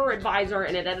it to her advisor,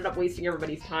 and it ended up wasting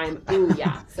everybody's time. Ooh,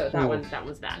 yeah. So that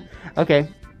was bad. Okay.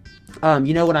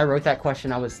 When I wrote that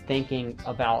question, I was thinking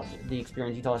about the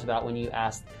experience you told us about when you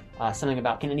asked something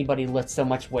about, can anybody lift so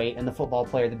much weight? And the football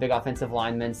player, the big offensive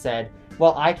lineman, said,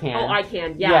 well, I can. Oh, I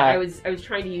can. Yeah. I was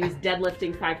trying to use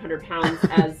deadlifting 500 pounds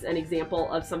as an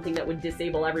example of something that would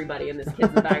disable everybody. And this kid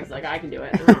in the bag's like, I can do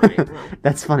it. All right, well.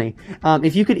 That's funny.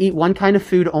 If you could eat one kind of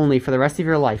food only for the rest of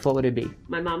your life, what would it be?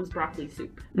 My mom's broccoli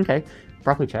soup. Okay.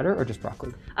 Broccoli cheddar or just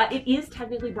broccoli? It is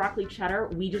technically broccoli cheddar.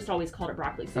 We just always called it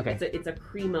broccoli soup. Okay. It's a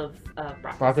cream of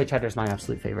broccoli. Broccoli cheddar is my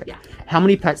absolute favorite. Yeah. How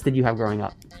many pets did you have growing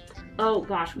up? Oh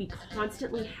gosh, we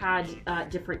constantly had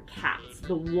different cats.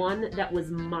 The one that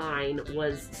was mine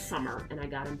was Summer, and I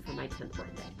got him for my 10th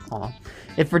birthday. Aw.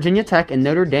 If Virginia Tech and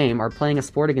Notre Dame are playing a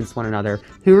sport against one another,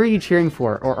 who are you cheering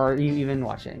for, or are you even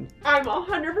watching? I'm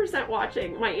 100%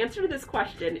 watching. My answer to this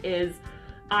question is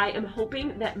I am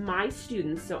hoping that my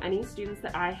students, so any students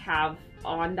that I have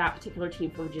on that particular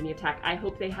team for Virginia Tech, I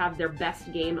hope they have their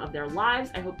best game of their lives.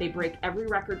 I hope they break every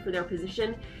record for their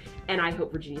position, and I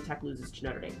hope Virginia Tech loses to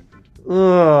Notre Dame.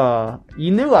 Ugh. You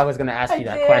knew I was going to ask you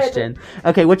that question.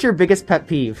 Okay, what's your biggest pet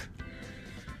peeve?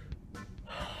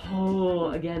 Oh,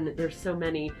 again, there's so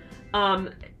many.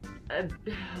 It's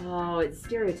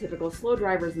stereotypical. Slow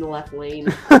drivers in the left lane.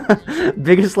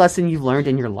 Biggest lesson you've learned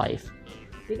in your life?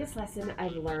 Biggest lesson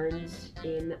I've learned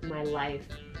in my life,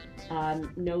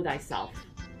 know thyself.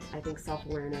 I think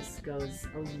self-awareness goes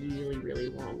a really, really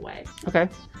long way. Okay,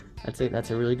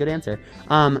 that's a really good answer.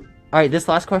 All right, this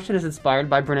last question is inspired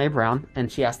by Brene Brown,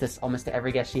 and she asked this almost to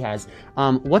every guest she has.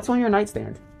 What's on your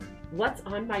nightstand? What's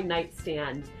on my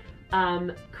nightstand?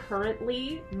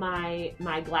 Currently,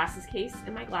 my glasses case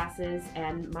and my glasses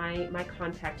and my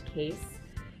contact case,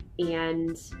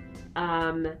 and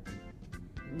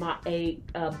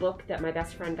a book that my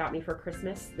best friend got me for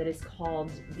Christmas that is called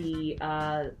The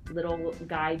Little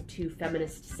Guide to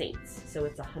Feminist Saints. So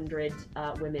it's 100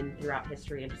 women throughout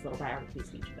history and just little biographies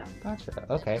of each of them. Gotcha.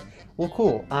 Okay. Well,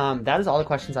 cool. That is all the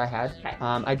questions I had. Okay.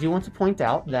 I do want to point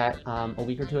out that a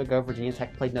week or two ago, Virginia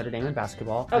Tech played Notre Dame in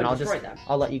basketball. Oh, and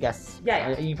I'll let you guess.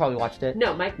 Yeah. You probably watched it.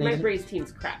 No, my Braves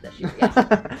team's crap this year.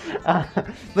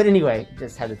 Yeah. But anyway,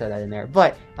 just had to throw that in there.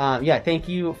 But thank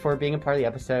you for being a part of the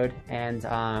episode. And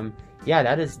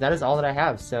that is all that I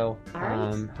have. So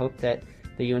hope that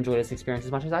you enjoyed this experience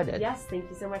as much as I did. Yes, thank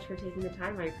you so much for taking the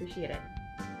time. I appreciate it.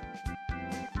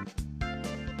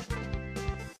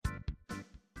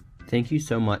 Thank you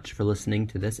so much for listening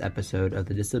to this episode of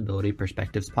the Disability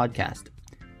Perspectives podcast.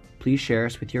 Please share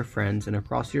us with your friends and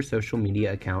across your social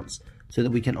media accounts so that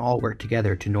we can all work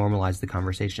together to normalize the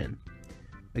conversation.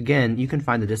 Again, you can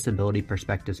find the Disability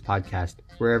Perspectives podcast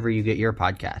wherever you get your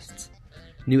podcasts.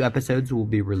 New episodes will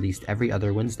be released every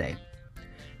other Wednesday.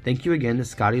 Thank you again to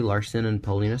Scotty Larson and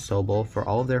Paulina Sobel for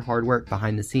all of their hard work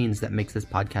behind the scenes that makes this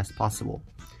podcast possible.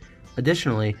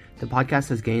 Additionally, the podcast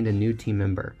has gained a new team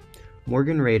member.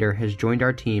 Morgan Rader has joined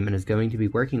our team and is going to be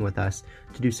working with us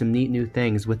to do some neat new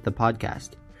things with the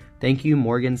podcast. Thank you,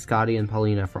 Morgan, Scotty, and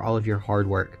Paulina, for all of your hard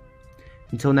work.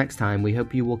 Until next time, we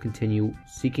hope you will continue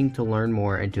seeking to learn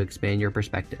more and to expand your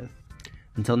perspective.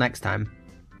 Until next time.